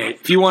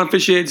officiate. If you want to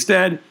officiate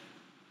instead,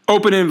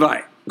 open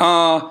invite.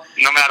 No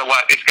matter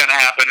what, it's going to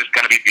happen. It's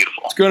going to be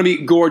beautiful. It's going to be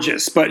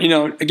gorgeous. But,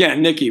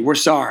 again, Nicki, we're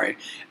sorry.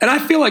 And I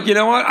feel like,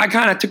 I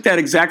kind of took that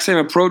exact same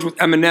approach with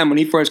Eminem when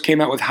he first came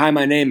out with Hi,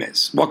 My Name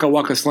Is, Waka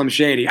Waka Slim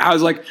Shady. I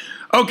was like,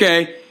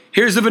 okay,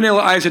 here's the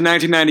Vanilla Ice in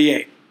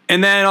 1998.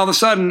 And then all of a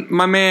sudden,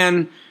 my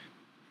man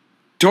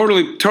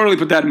totally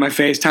put that in my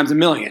face times a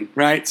million,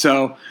 right?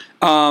 So,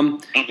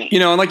 and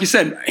like you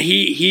said,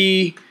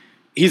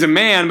 he's a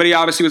man, but he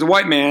obviously was a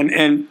white man.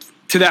 And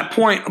to that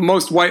point,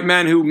 most white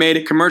men who made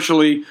it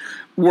commercially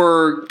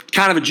were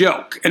kind of a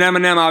joke. And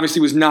Eminem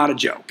obviously was not a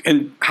joke.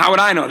 And how would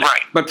I know that?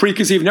 Right. But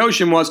preconceived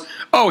notion was,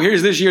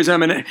 here's this year's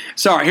Eminem.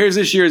 Sorry, here's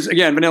this year's,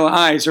 again, Vanilla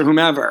Ice or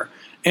whomever.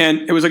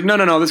 And it was like,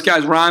 no, this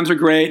guy's rhymes are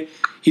great.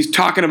 He's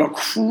talking about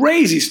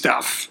crazy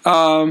stuff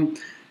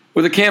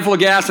with a canful of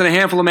gas and a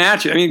handful of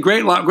matches. I mean,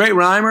 great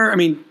rhymer. I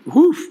mean,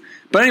 whoof.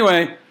 But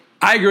anyway,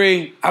 I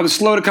agree. I was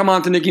slow to come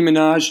on to Nicki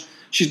Minaj.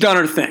 She's done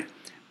her thing.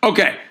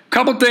 Okay.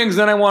 Couple things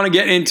then I want to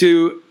get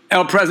into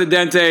El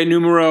Presidente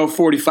numero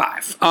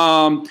 45.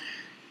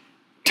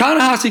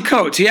 Ta-Nehisi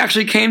Coates, he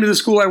actually came to the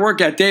school I work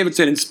at,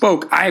 Davidson, and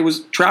spoke. I was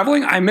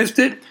traveling. I missed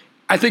it.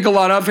 I think a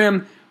lot of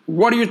him.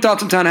 What are your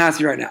thoughts on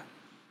Ta-Nehisi right now?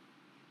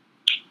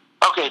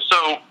 Okay,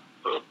 so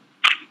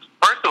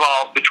first of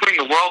all, Between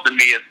the World and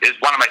Me is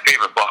one of my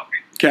favorite books.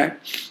 Okay.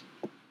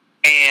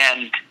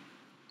 And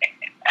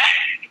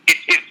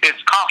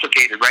it's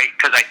complicated, right?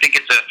 Because I think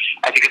it's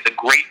a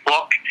great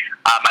book.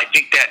 I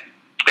think that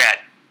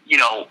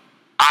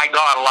I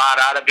got a lot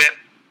out of it.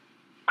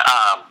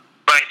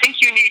 But I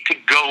think you need to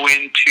go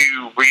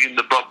into reading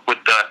the book with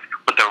the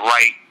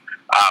right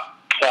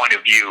point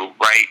of view,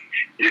 right?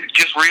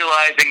 Just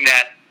realizing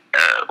that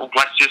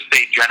let's just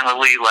say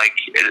generally, like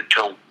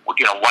to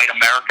white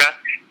America,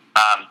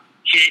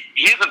 he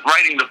isn't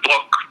writing the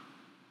book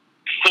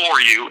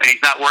for you, and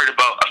he's not worried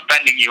about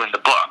offending you in the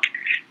book.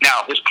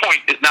 Now, his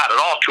point is not at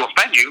all to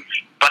offend you,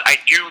 but I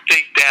do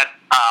think that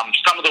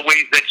some of the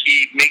ways that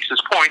he makes his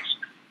points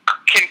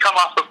can come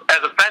off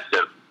as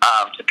offensive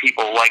to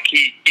people. Like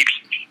he keeps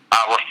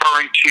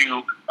referring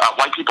to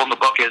white people in the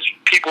book as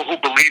people who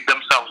believe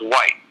themselves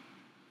white.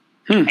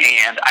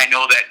 And I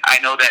know that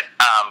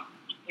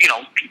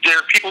there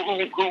are people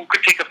who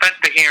could take offense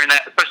to hearing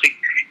that. Especially,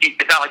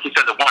 it's not like he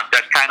says it once.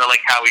 That's kind of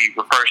like how he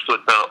refers to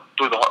it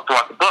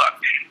throughout the book.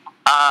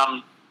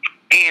 And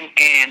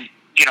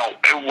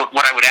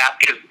what I would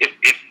ask is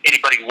if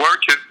anybody were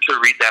to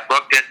read that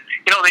book, that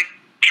they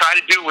try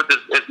to do with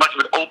as much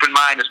of an open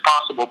mind as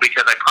possible,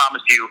 because I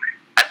promise you,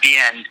 at the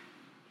end,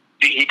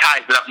 he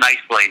ties it up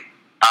nicely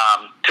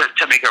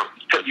to make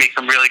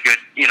some really good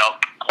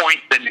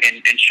points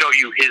and show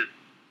you his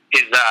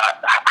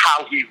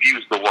how he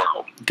views the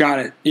world. Got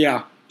it.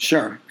 Yeah,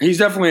 sure. He's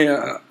definitely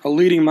a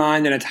leading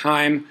mind in a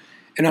time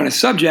and on a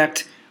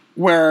subject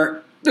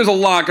where there's a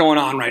lot going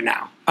on right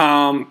now,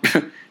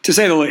 to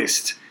say the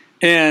least.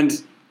 And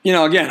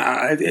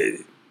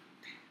again,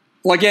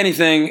 like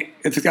anything,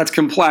 that's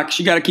complex.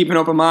 You got to keep an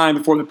open mind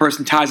before the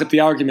person ties up the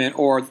argument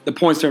or the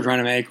points they're trying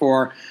to make,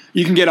 or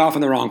you can get off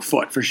on the wrong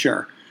foot for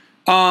sure.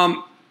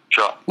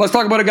 Sure. Let's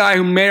talk about a guy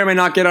who may or may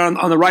not get on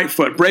the right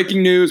foot.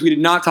 Breaking news, we did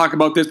not talk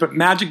about this, but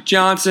Magic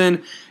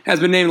Johnson has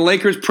been named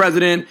Lakers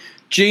president.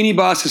 Jeannie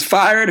Buss has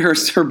fired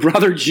her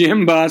brother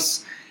Jim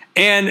Buss,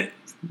 and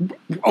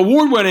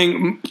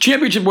award-winning,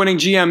 championship-winning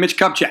GM Mitch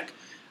Kupchak.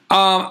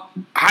 How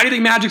do you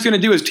think Magic's going to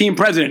do as team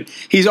president?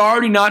 He's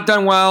already not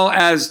done well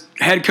as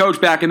head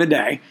coach back in the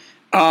day.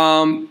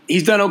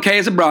 He's done okay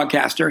as a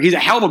broadcaster. He's a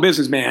hell of a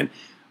businessman.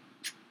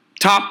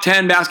 Top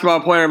 10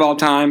 basketball player of all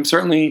time,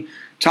 certainly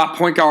top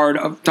 3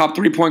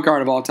 point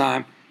guard of all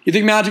time. You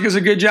think Magic does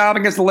a good job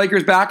against the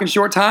Lakers back in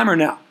short time or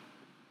no?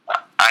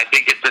 I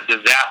think it's a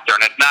disaster,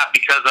 and it's not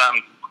because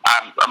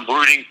I'm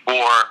rooting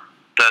for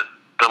the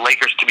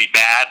Lakers to be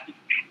bad.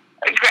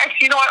 Actually,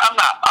 you know what?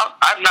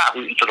 I'm not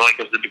rooting for the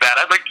Lakers to be bad.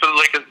 I'd like for the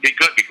Lakers to be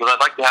good because I'd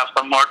like to have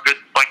some more good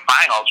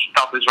finals.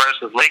 Celtics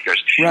versus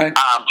Lakers. Right.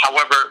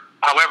 However,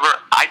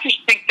 I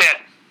just think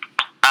that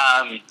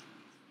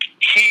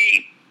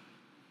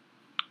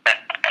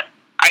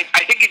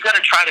I think he's going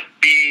to try to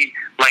be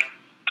make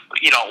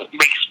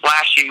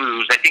splashy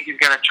moves. I think he's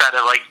going to try to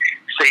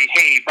say,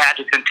 "Hey,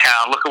 Magic's in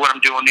town. Look at what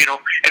I'm doing."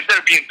 Instead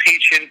of being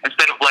patient,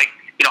 instead of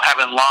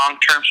having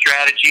long-term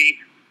strategy.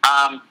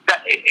 Why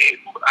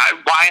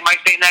am I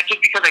saying that?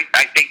 Just because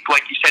I think,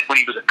 like you said, when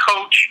he was a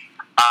coach,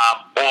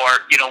 or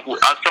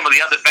on some of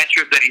the other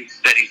ventures that he's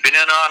been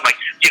in on,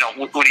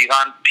 when he's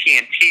on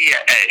TNT,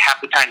 half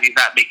the time he's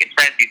not making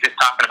sense. He's just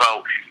talking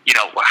about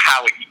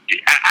how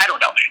I don't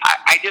know.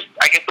 I guess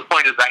the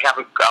point is I have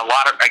a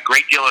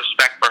great deal of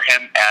respect for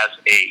him as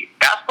a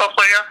basketball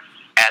player,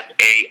 as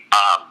a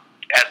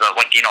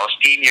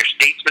senior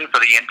statesman for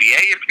the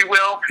NBA, if you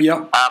will.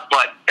 Yeah.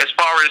 But as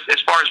far as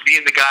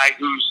being the guy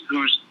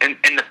who's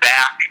in the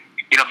back,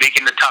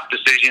 making the tough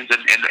decisions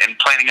and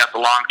planning out the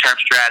long term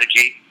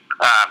strategy,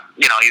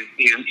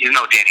 he's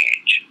no Danny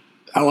Ainge.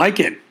 I like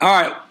it.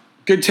 All right,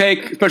 good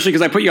take, especially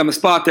because I put you on the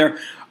spot there.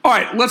 All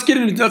right, let's get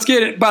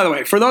it. By the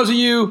way, for those of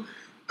you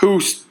who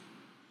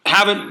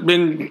haven't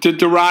been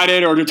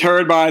derided or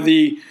deterred by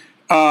the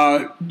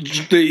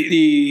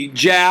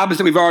jabs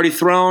that we've already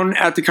thrown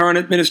at the current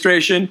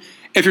administration,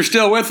 if you're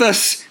still with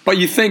us, but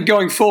you think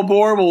going full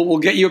bore will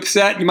get you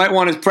upset, you might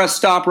want to press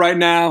stop right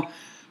now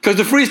because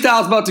the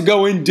freestyle is about to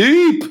go in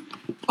deep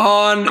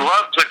on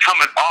gloves are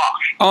coming off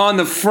on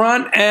the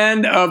front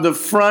end of the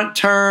front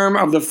term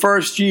of the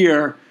first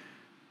year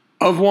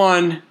of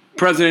one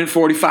President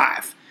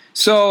 45.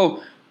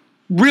 So,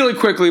 really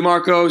quickly,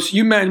 Marcos,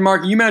 you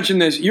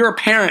mentioned this. You're a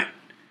parent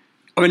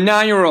of a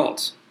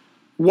 9-year-old.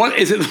 What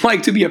is it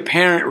like to be a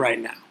parent right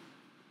now?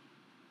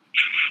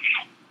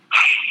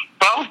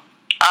 Well,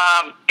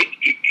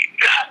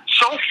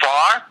 so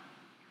far,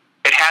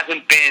 it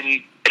hasn't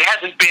been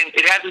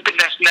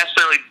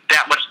necessarily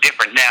that much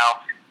different. Now,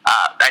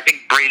 I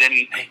think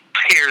Braden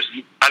hears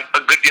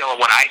a good deal of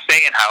what I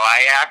say and how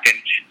I act, and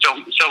so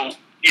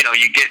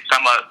you get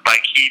some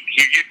he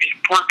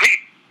repeat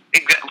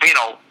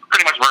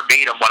pretty much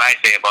verbatim what I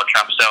say about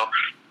Trump. So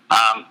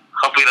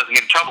hopefully he doesn't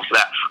get in trouble for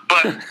that.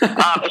 But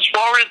as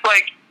far as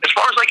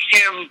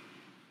him,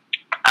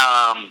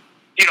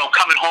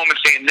 coming home and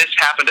saying this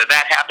happened or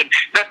that happened,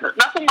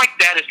 nothing like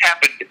that has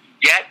happened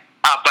yet.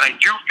 But I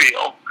do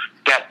feel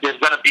that there's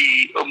going to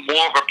be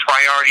more of a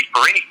priority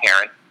for any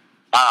parent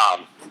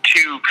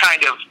to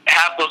kind of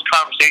have those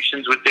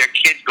conversations with their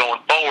kids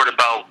going forward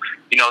about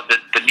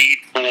the need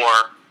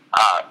for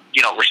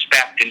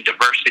respect and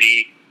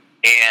diversity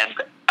and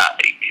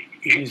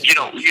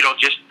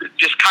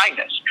just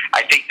kindness.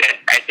 I think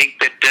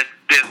that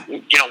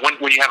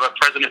when you have a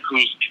president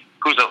who's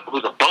a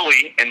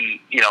bully and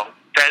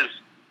says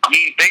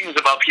mean things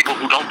about people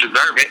who don't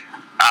deserve it,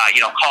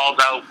 calls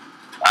out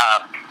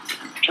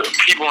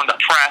people in the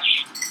press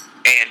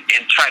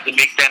and tries to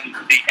make them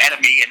the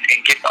enemy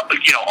and get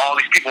all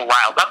these people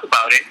riled up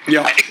about it.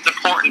 Yeah. I think it's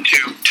important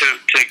to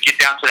get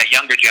down to that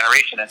younger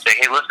generation and say,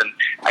 hey, listen,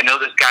 I know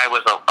this guy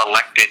was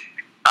elected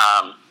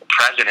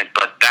president,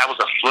 but that was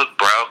a fluke,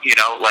 bro.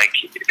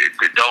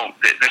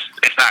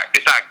 It's not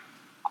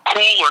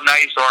cool or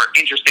nice or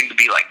interesting to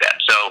be like that.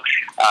 So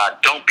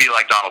don't be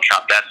like Donald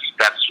Trump.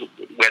 That's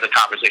where the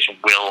conversation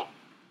will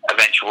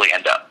eventually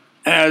end up.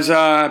 As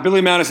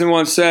Billy Madison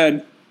once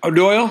said,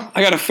 O'Doyle,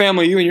 I got a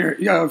family. You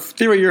got a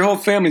theory. Your whole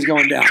family's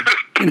going down.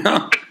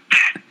 O'Doyle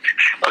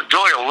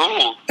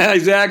rules.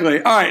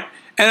 Exactly. All right.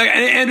 And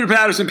Andrew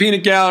Patterson,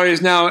 Peanut Gallery,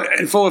 is now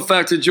in full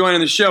effect to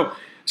joining the show.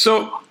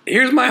 So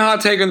here's my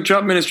hot take on the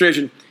Trump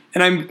administration.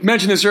 And I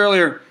mentioned this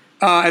earlier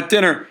at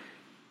dinner.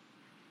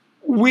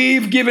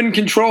 We've given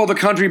control of the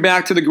country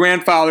back to the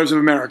grandfathers of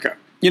America.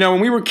 When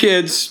we were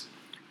kids,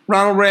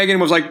 Ronald Reagan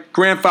was like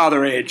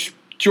grandfather age.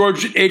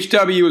 George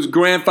H.W. was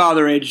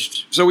grandfather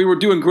age. So we were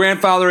doing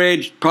grandfather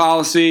age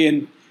policy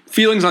and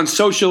feelings on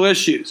social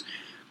issues.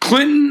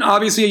 Clinton,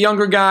 obviously a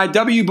younger guy.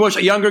 W. Bush,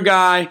 a younger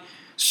guy.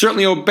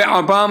 Certainly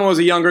Obama was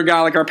a younger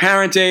guy, like our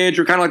parents' age,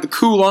 or kind of like the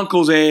cool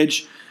uncle's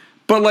age.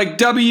 But like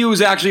W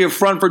was actually a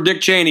front for Dick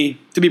Cheney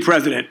to be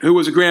president, who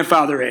was a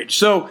grandfather age.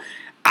 So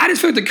I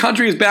just feel like the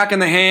country is back in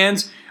the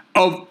hands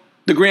of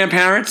the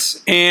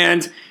grandparents.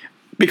 And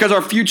because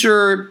our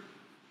future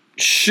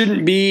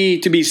shouldn't be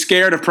to be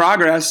scared of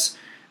progress.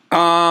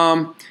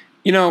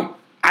 You know,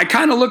 I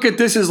kind of look at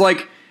this as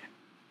like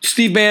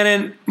Steve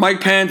Bannon,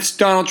 Mike Pence,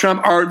 Donald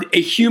Trump are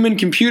a human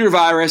computer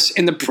virus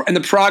in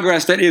the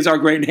progress that is our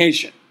great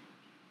nation.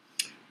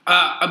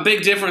 A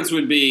big difference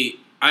would be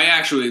I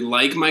actually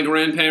like my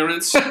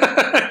grandparents.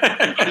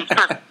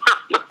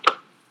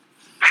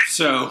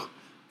 So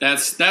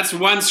that's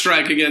one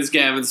strike against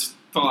Gavin's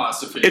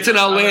philosophy. It's an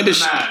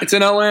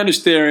outlandish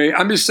theory.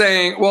 I'm just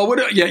saying.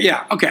 Well,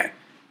 yeah, okay,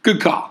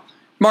 good call,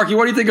 Marky.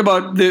 What do you think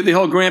about the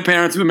whole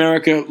grandparents of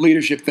America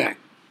leadership thing?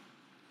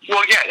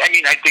 Well, yeah, I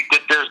mean, I think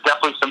that there's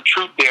definitely some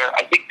truth there.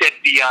 I think that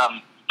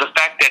the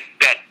fact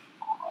that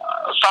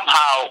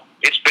somehow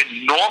it's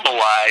been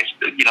normalized,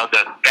 you know,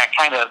 that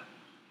kind of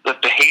the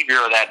behavior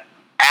or that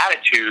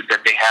attitude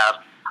that they have,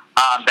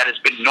 that has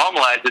been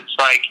normalized. It's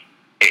like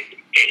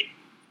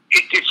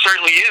it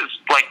certainly is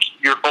like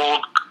your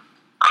old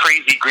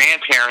crazy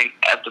grandparent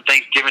at the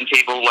Thanksgiving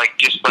table, like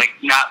just like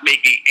not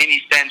making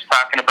any sense,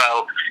 talking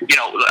about, you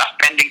know,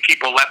 offending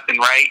people left and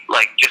right,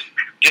 like just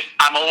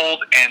I'm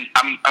old and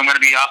I'm going to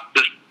be off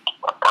this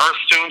earth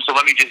soon, so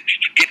let me just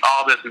get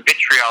all this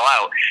vitriol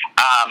out.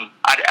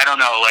 I don't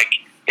know, like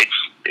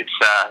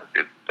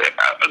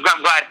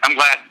I'm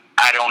glad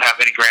I don't have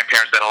any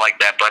grandparents that are like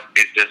that, but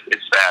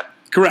it's sad.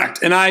 Correct.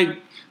 And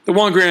the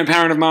one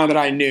grandparent of mine that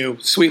I knew,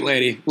 sweet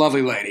lady,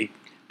 lovely lady.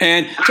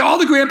 And to all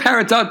the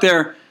grandparents out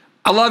there,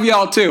 I love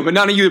y'all too, but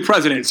none of you the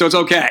president, so it's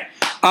okay.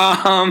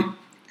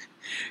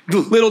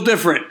 Little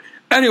different.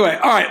 Anyway,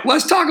 all right,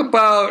 let's talk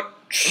about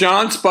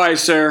Sean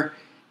Spicer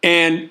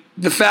and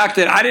the fact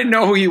that I didn't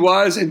know who he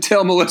was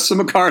until Melissa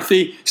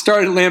McCarthy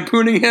started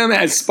lampooning him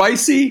as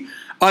Spicy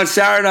on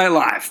Saturday Night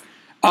Live.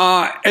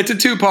 It's a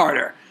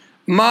two-parter.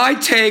 My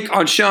take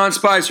on Sean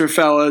Spicer,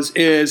 fellas,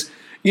 is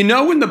you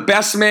know when the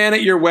best man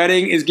at your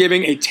wedding is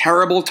giving a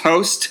terrible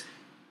toast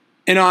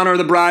in honor of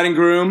the bride and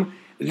groom?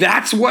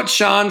 That's what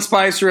Sean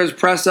Spicer as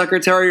press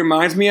secretary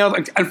reminds me of.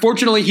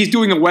 Unfortunately, he's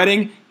doing a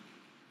wedding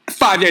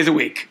 5 days a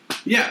week.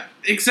 Yeah,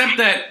 except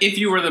that if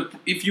you were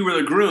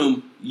the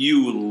groom,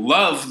 you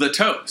love the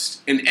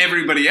toast, and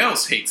everybody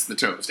else hates the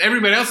toast.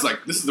 Everybody else is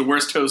like, this is the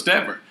worst toast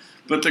ever.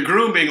 But the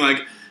groom being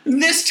like,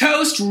 this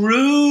toast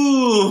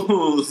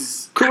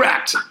rules.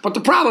 Correct. But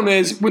the problem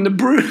is when the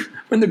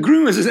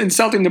groom is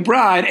insulting the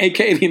bride,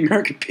 aka the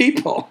American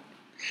people,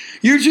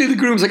 usually the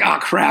groom's like, oh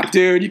crap,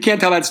 dude, you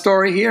can't tell that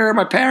story here.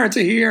 My parents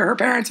are here, her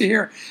parents are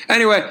here.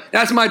 Anyway,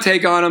 that's my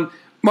take on him.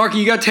 Marky,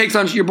 you got takes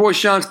on your boy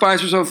Sean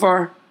Spicer so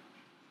far?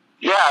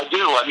 Yeah, I do.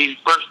 I mean,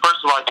 first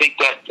of all, I think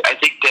that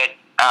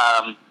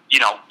you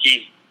know,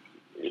 his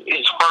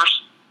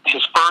first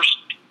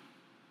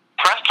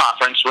press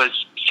conference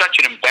was such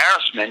an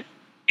embarrassment.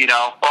 You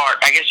know, or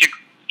I guess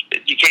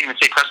you can't even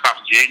say press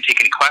conference. He didn't take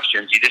any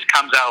questions. He just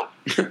comes out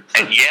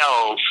and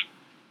yells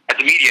at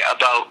the media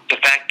about the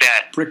fact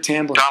that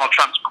Donald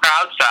Trump's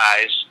crowd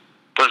size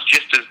was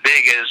just as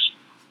big as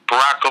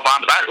Barack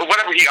Obama's.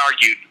 Whatever he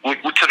argued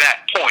to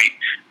that point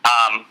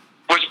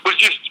was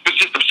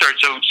just absurd.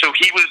 So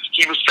he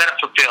was set up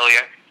for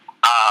failure.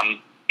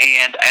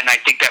 And I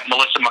think that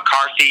Melissa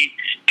McCarthy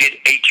did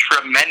a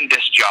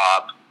tremendous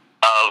job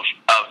of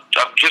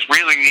just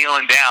really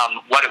kneeling down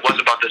what it was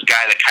about this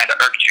guy that kind of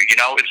irked you. You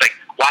know, it's like,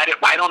 why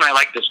don't I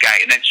like this guy?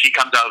 And then she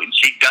comes out and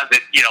she does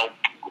it, you know,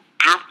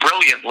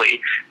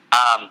 brilliantly.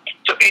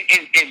 So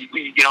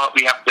you know,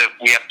 we have to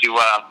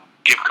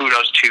give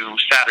kudos to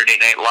Saturday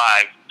Night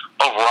Live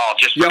overall,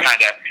 just for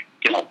kind of,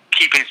 you know,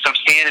 keeping some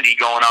sanity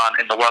going on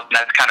in the world. And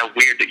that's kind of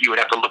weird that you would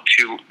have to look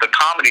to the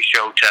comedy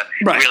show to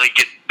really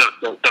get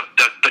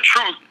the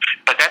truth.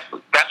 But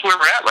that's where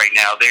we're at right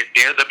now.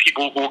 They're the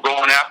people who are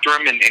going after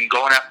him and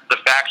going after the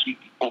facts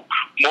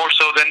more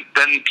so than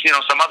you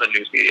know, some other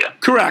news media.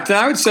 Correct. And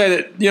I would say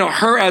that, you know,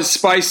 her as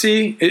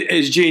Spicy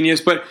is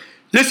genius, but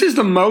this is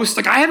the most,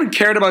 like, I haven't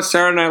cared about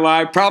Saturday Night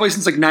Live probably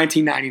since like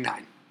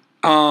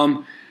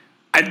 1999.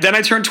 Then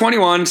I turned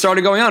 21 and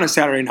started going on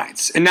Saturday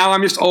nights. And now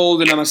I'm just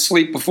old and I'm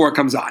asleep before it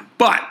comes on.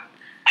 But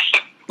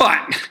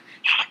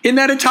in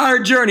that entire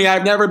journey,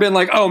 I've never been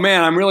like, oh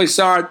man, I'm really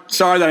sorry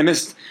that I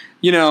missed,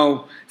 you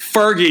know,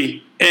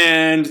 Fergie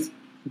and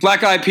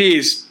Black Eyed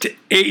Peas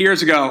 8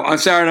 years ago on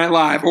Saturday Night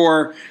Live,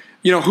 or,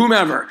 you know,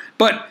 whomever.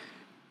 But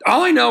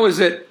all I know is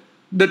that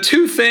the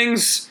two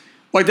things,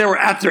 like, they were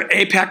at their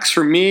apex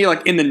for me,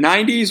 like in the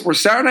 90s, were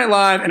Saturday Night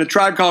Live and A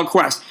Tribe Called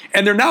Quest.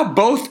 And they're now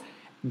both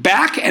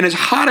back and as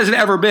hot as it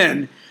ever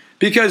been,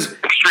 because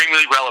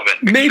extremely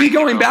relevant. Maybe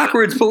going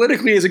backwards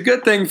politically is a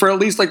good thing for at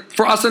least, like,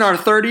 for us in our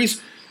 30s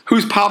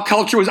whose pop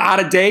culture was out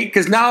of date,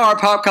 because now our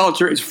pop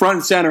culture is front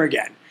and center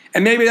again.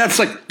 And maybe that's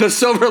like the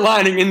silver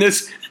lining in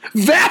this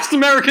vast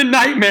American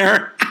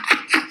nightmare.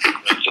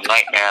 It's a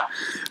nightmare.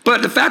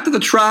 But the fact that The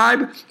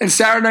Tribe and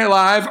Saturday Night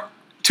Live,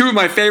 two of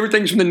my favorite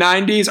things from the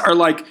 90s, are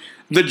like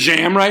the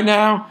jam right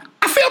now,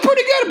 I feel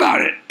pretty good about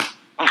it.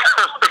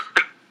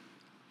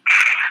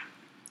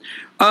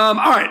 All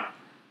right.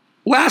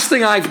 Last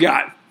thing I've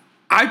got.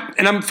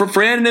 I'm for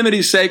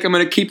anonymity's sake, I'm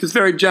going to keep this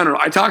very general.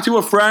 I talked to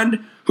a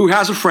friend who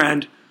has a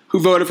friend who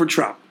voted for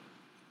Trump.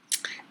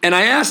 And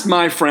I asked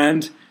my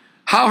friend,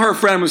 how her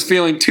friend was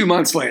feeling 2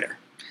 months later.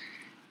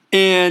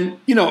 And,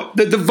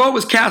 the vote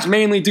was cast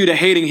mainly due to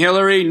hating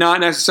Hillary, not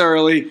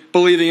necessarily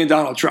believing in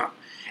Donald Trump.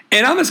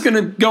 And I'm just going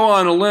to go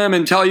on a limb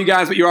and tell you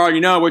guys what you already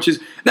know, which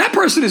is that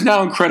person is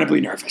now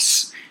incredibly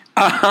nervous.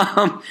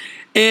 And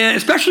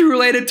especially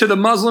related to the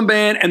Muslim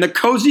ban and the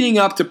cozying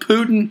up to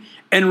Putin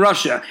and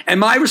Russia. And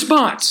my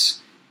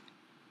response,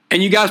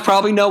 and you guys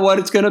probably know what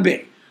it's going to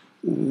be.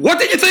 What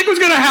did you think was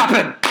going to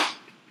happen?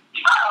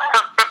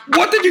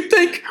 What did you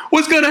think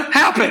was going to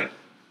happen?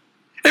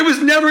 It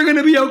was never going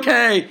to be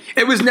okay.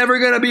 It was never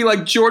going to be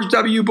like George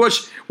W.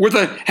 Bush with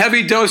a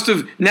heavy dose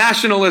of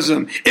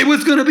nationalism. It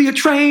was going to be a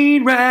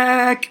train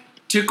wreck.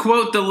 To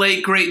quote the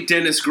late, great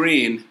Dennis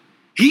Green,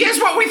 he is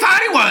what we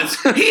thought he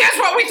was. He is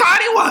what we thought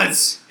he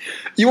was.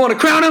 You want to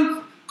crown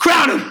him?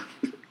 Crown him.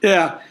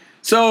 Yeah.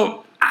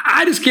 So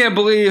I just can't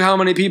believe how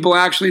many people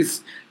actually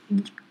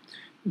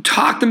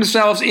talked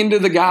themselves into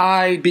the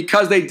guy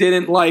because they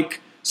didn't like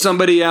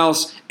somebody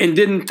else and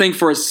didn't think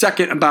for a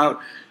second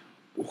about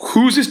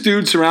who's this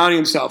dude surrounding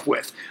himself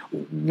with?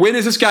 When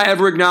has this guy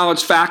ever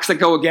acknowledged facts that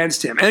go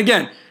against him? And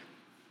again,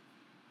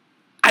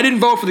 I didn't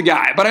vote for the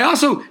guy, but I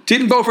also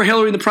didn't vote for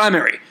Hillary in the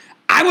primary.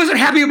 I wasn't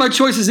happy with my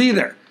choices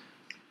either.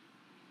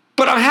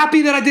 But I'm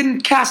happy that I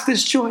didn't cast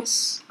this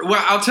choice.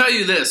 Well, I'll tell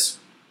you this.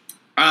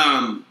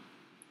 I'm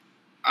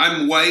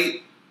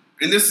white,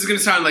 and this is going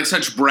to sound like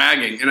such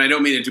bragging, and I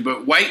don't mean it to,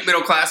 but white,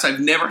 middle class, I've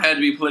never had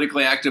to be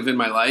politically active in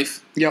my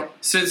life. Yep.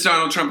 Since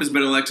Donald Trump has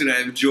been elected, I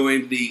have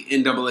joined the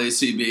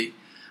NAACP.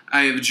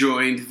 I have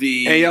joined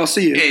the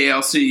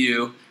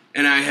ALCU,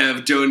 and I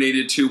have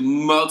donated to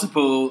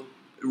multiple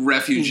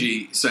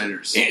refugee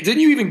centers. And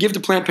didn't you even give to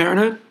Planned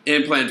Parenthood?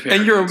 And Planned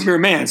Parenthood. And you're a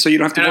man, so you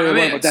don't have to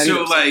worry about that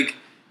either. So,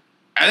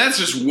 and that's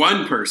just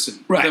one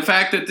person. Right. The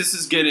fact that this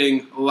is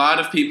getting a lot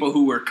of people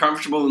who were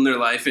comfortable in their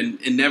life and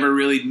never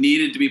really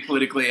needed to be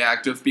politically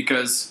active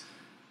because,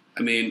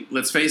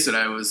 let's face it,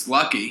 I was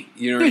lucky.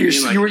 You know what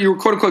I mean? You were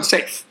quote-unquote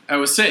safe. I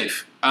was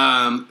safe.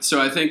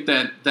 So I think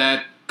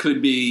that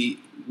could be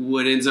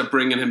what ends up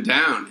bringing him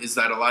down, is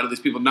that a lot of these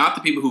people, not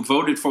the people who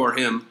voted for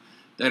him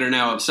that are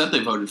now upset they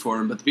voted for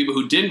him, but the people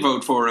who didn't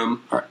vote for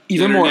him are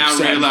even more now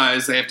upset.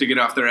 Realize they have to get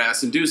off their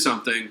ass and do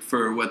something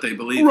for what they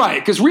believe Right,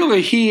 because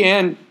really he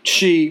and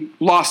she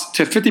lost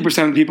to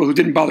 50% of the people who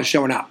didn't bother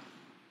showing up.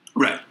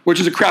 Right. Which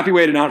is a crappy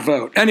way to not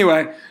vote.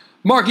 Anyway,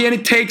 Marky, any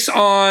takes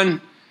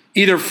on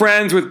either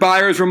friends with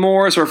buyer's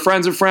remorse or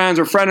friends of friends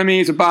or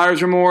frenemies with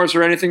buyer's remorse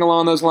or anything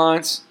along those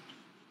lines?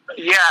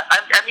 Yeah,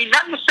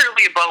 not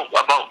necessarily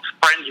about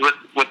friends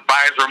with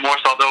buyer's remorse,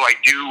 although I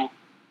do,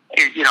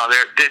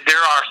 there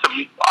are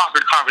some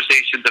awkward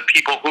conversations of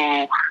people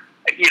who,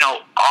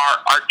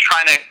 are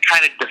trying to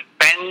kind of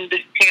defend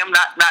him,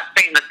 not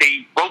saying that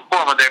they vote for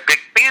him or they're big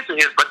fans of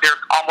his, but they're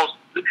almost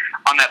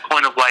on that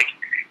point of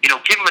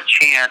give him a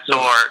chance,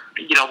 or,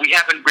 we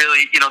haven't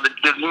really,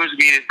 the news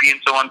media is being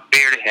so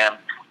unfair to him.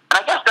 And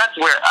I guess that's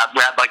where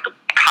I'd like to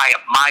tie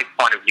up my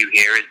point of view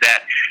here, is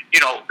that,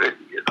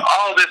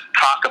 all this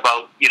talk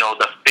about,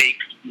 the fake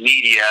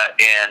media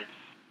and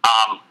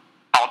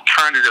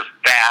alternative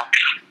facts,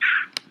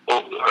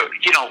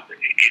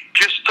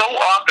 just so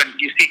often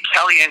you see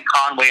Kellyanne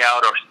Conway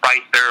out, or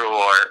Spicer,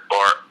 or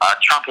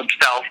Trump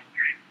himself,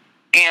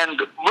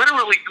 and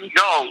literally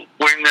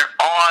when they're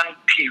on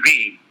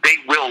TV, they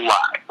will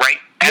lie, right?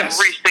 Yes.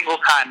 Every single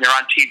time they're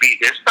on TV,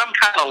 there's some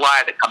kind of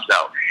lie that comes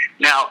out.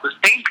 Now, the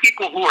same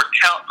people who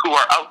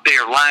are out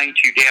there lying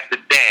to you day after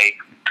day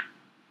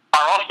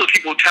are also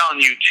people telling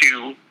you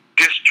to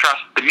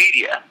distrust the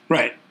media.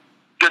 Right.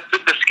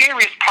 The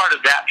scariest part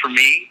of that for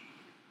me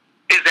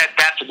is that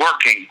that's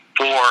working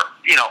for,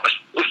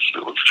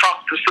 Trump,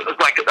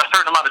 like a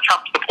certain amount of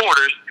Trump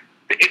supporters.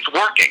 It's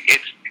working.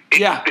 They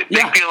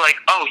feel like,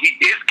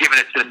 he is giving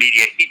it to the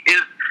media. He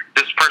is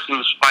this person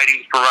who's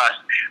fighting for us.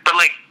 But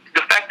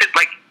the fact that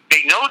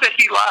they know that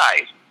he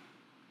lies,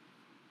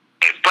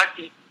 but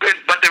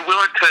they're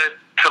willing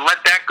to let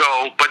that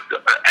go.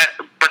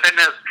 But then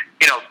there's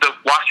the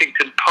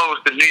Washington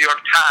Post, the New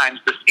York Times,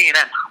 the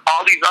CNN,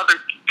 all these other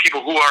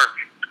people who are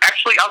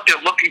actually out there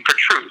looking for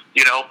truth.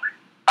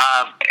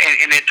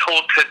 And they're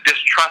told to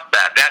distrust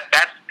that.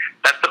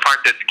 That's the part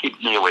that's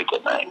keeping me awake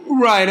at night.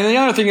 Right, and the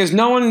other thing is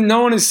no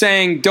one is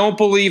saying don't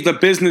believe the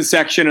business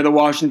section of the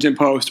Washington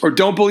Post, or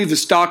don't believe the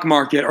stock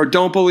market, or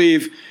don't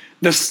believe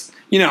the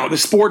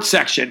sports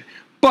section.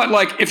 But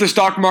if the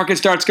stock market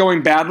starts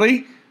going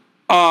badly,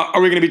 are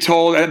we going to be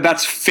told that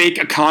that's fake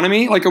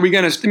economy? Are we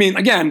going to?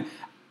 Again,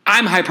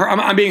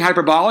 I'm being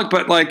hyperbolic,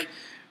 but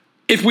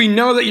if we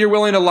know that you're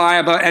willing to lie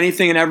about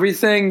anything and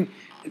everything,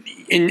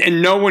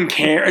 and no one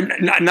cares,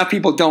 enough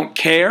people don't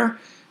care,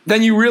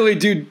 then you really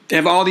do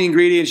have all the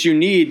ingredients you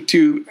need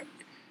to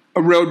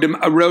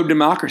erode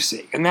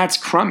democracy. And that's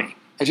crummy.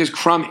 It's just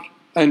crummy.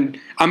 And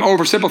I'm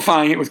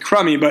oversimplifying it with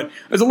crummy, but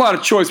there's a lot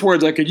of choice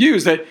words I could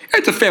use. That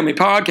it's a family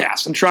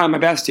podcast. I'm trying my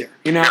best here,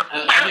 I think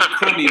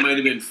crummy might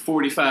have been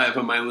 45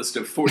 on my list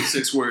of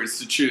 46 words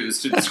to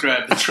choose to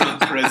describe the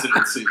Trump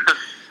presidency.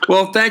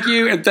 Well, thank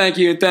you, and thank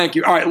you, and thank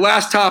you. All right,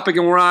 last topic,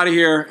 and we're out of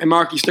here. And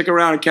Mark, you stick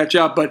around and catch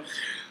up. But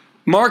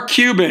Mark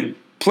Cuban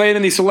played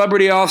in the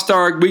Celebrity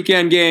All-Star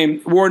Weekend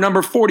game, wore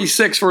number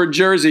 46 for a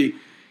jersey.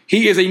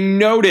 He is a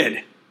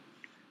noted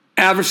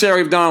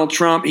adversary of Donald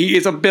Trump. He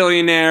is a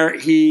billionaire.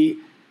 He,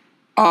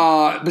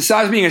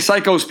 besides being a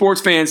psycho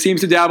sports fan,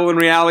 seems to dabble in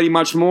reality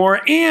much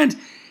more. And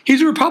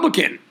he's a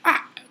Republican.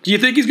 Do you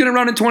think he's going to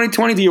run in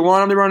 2020? Do you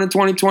want him to run in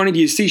 2020? Do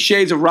you see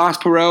shades of Ross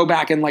Perot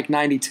back in like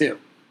 92?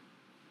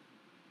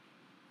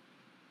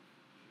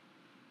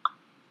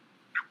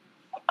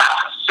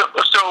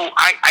 So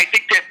I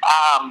think that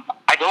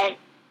I don't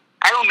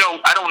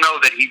know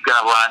that he's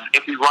going to run.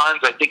 If he runs,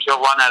 I think he'll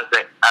run as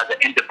an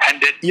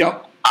independent.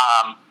 Yep.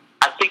 I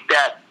think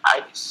that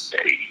I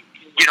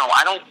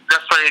don't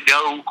necessarily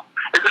know.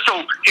 So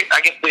I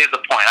guess there's the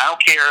point. I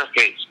don't care if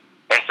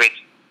it's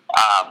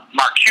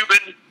Mark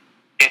Cuban,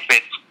 if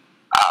it's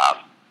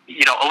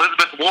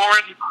Elizabeth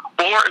Warren,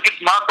 or if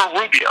it's Marco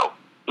Rubio.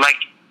 Like,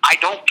 I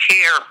don't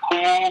care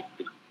who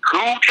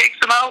takes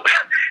them out.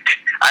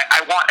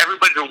 I want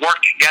everybody to work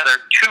together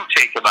to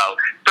take them out.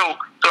 So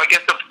I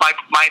guess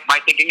my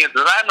thinking is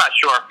that I'm not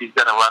sure if he's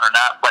going to run or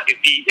not. But if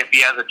he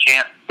has a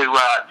chance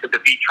to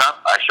defeat Trump,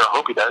 I sure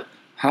hope he does.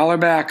 Holler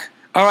back.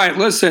 All right,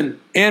 listen,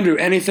 Andrew.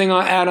 Anything to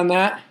add on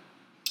that?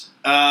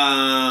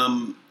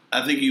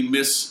 I think you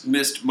missed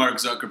Mark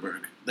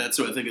Zuckerberg. That's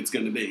who I think it's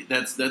going to be.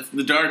 That's the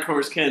dark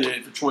horse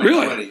candidate for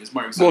 2020 Really? is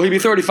Mark Zuckerberg. Well, he'd be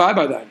 35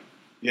 by then.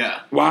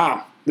 Yeah.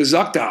 Wow. The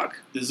Zuck Dog.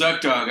 The Zuck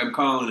Dog, I'm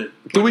calling it.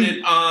 Do we- Putting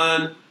it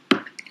on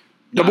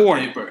The not board.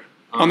 paper.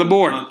 On the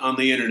board. On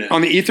the internet.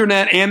 On the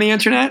Ethernet and the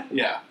Internet?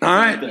 yeah. All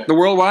right. there. The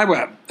World Wide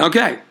Web.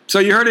 Okay. So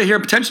you heard it here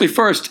potentially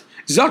first.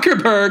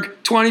 Zuckerberg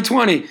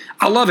 2020.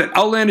 I love it.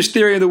 Outlandish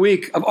theory of the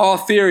week of all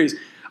theories.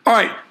 All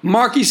right.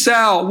 Marky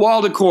Sal,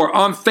 Wall Decor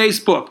on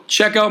Facebook.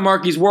 Check out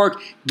Marky's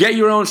work. Get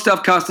your own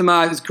stuff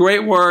customized. It's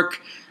great work.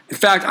 In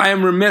fact, I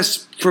am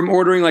remiss from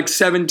ordering like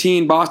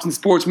 17 Boston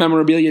sports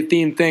memorabilia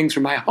themed things for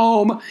my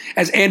home.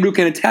 As Andrew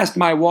can attest,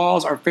 my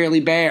walls are fairly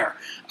bare.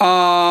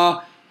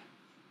 Follow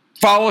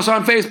us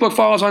on Facebook.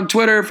 Follow us on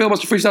Twitter.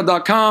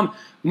 filibusterfreestyle.com.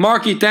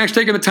 Marky, thanks for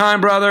taking the time,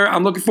 brother.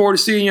 I'm looking forward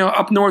to seeing you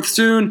up north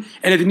soon.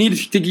 And if you need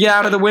to get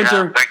out of the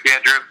winter, Thank you,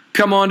 Andrew.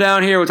 come on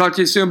down here. We'll talk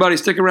to you soon, buddy.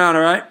 Stick around,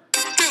 all right?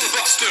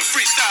 Filibuster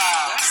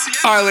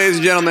Freestyle. All right, ladies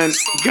and gentlemen,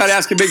 got to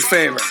ask a big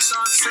favor.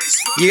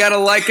 You got to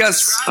like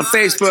us on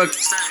Facebook.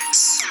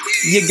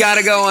 You got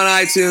to go on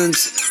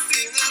iTunes.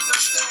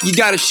 You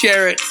got to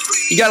share it.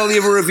 You got to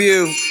leave a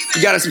review.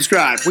 You got to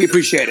subscribe. We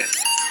appreciate it.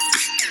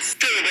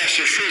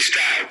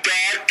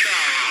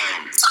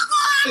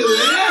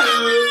 FilibusterFreestyle.com.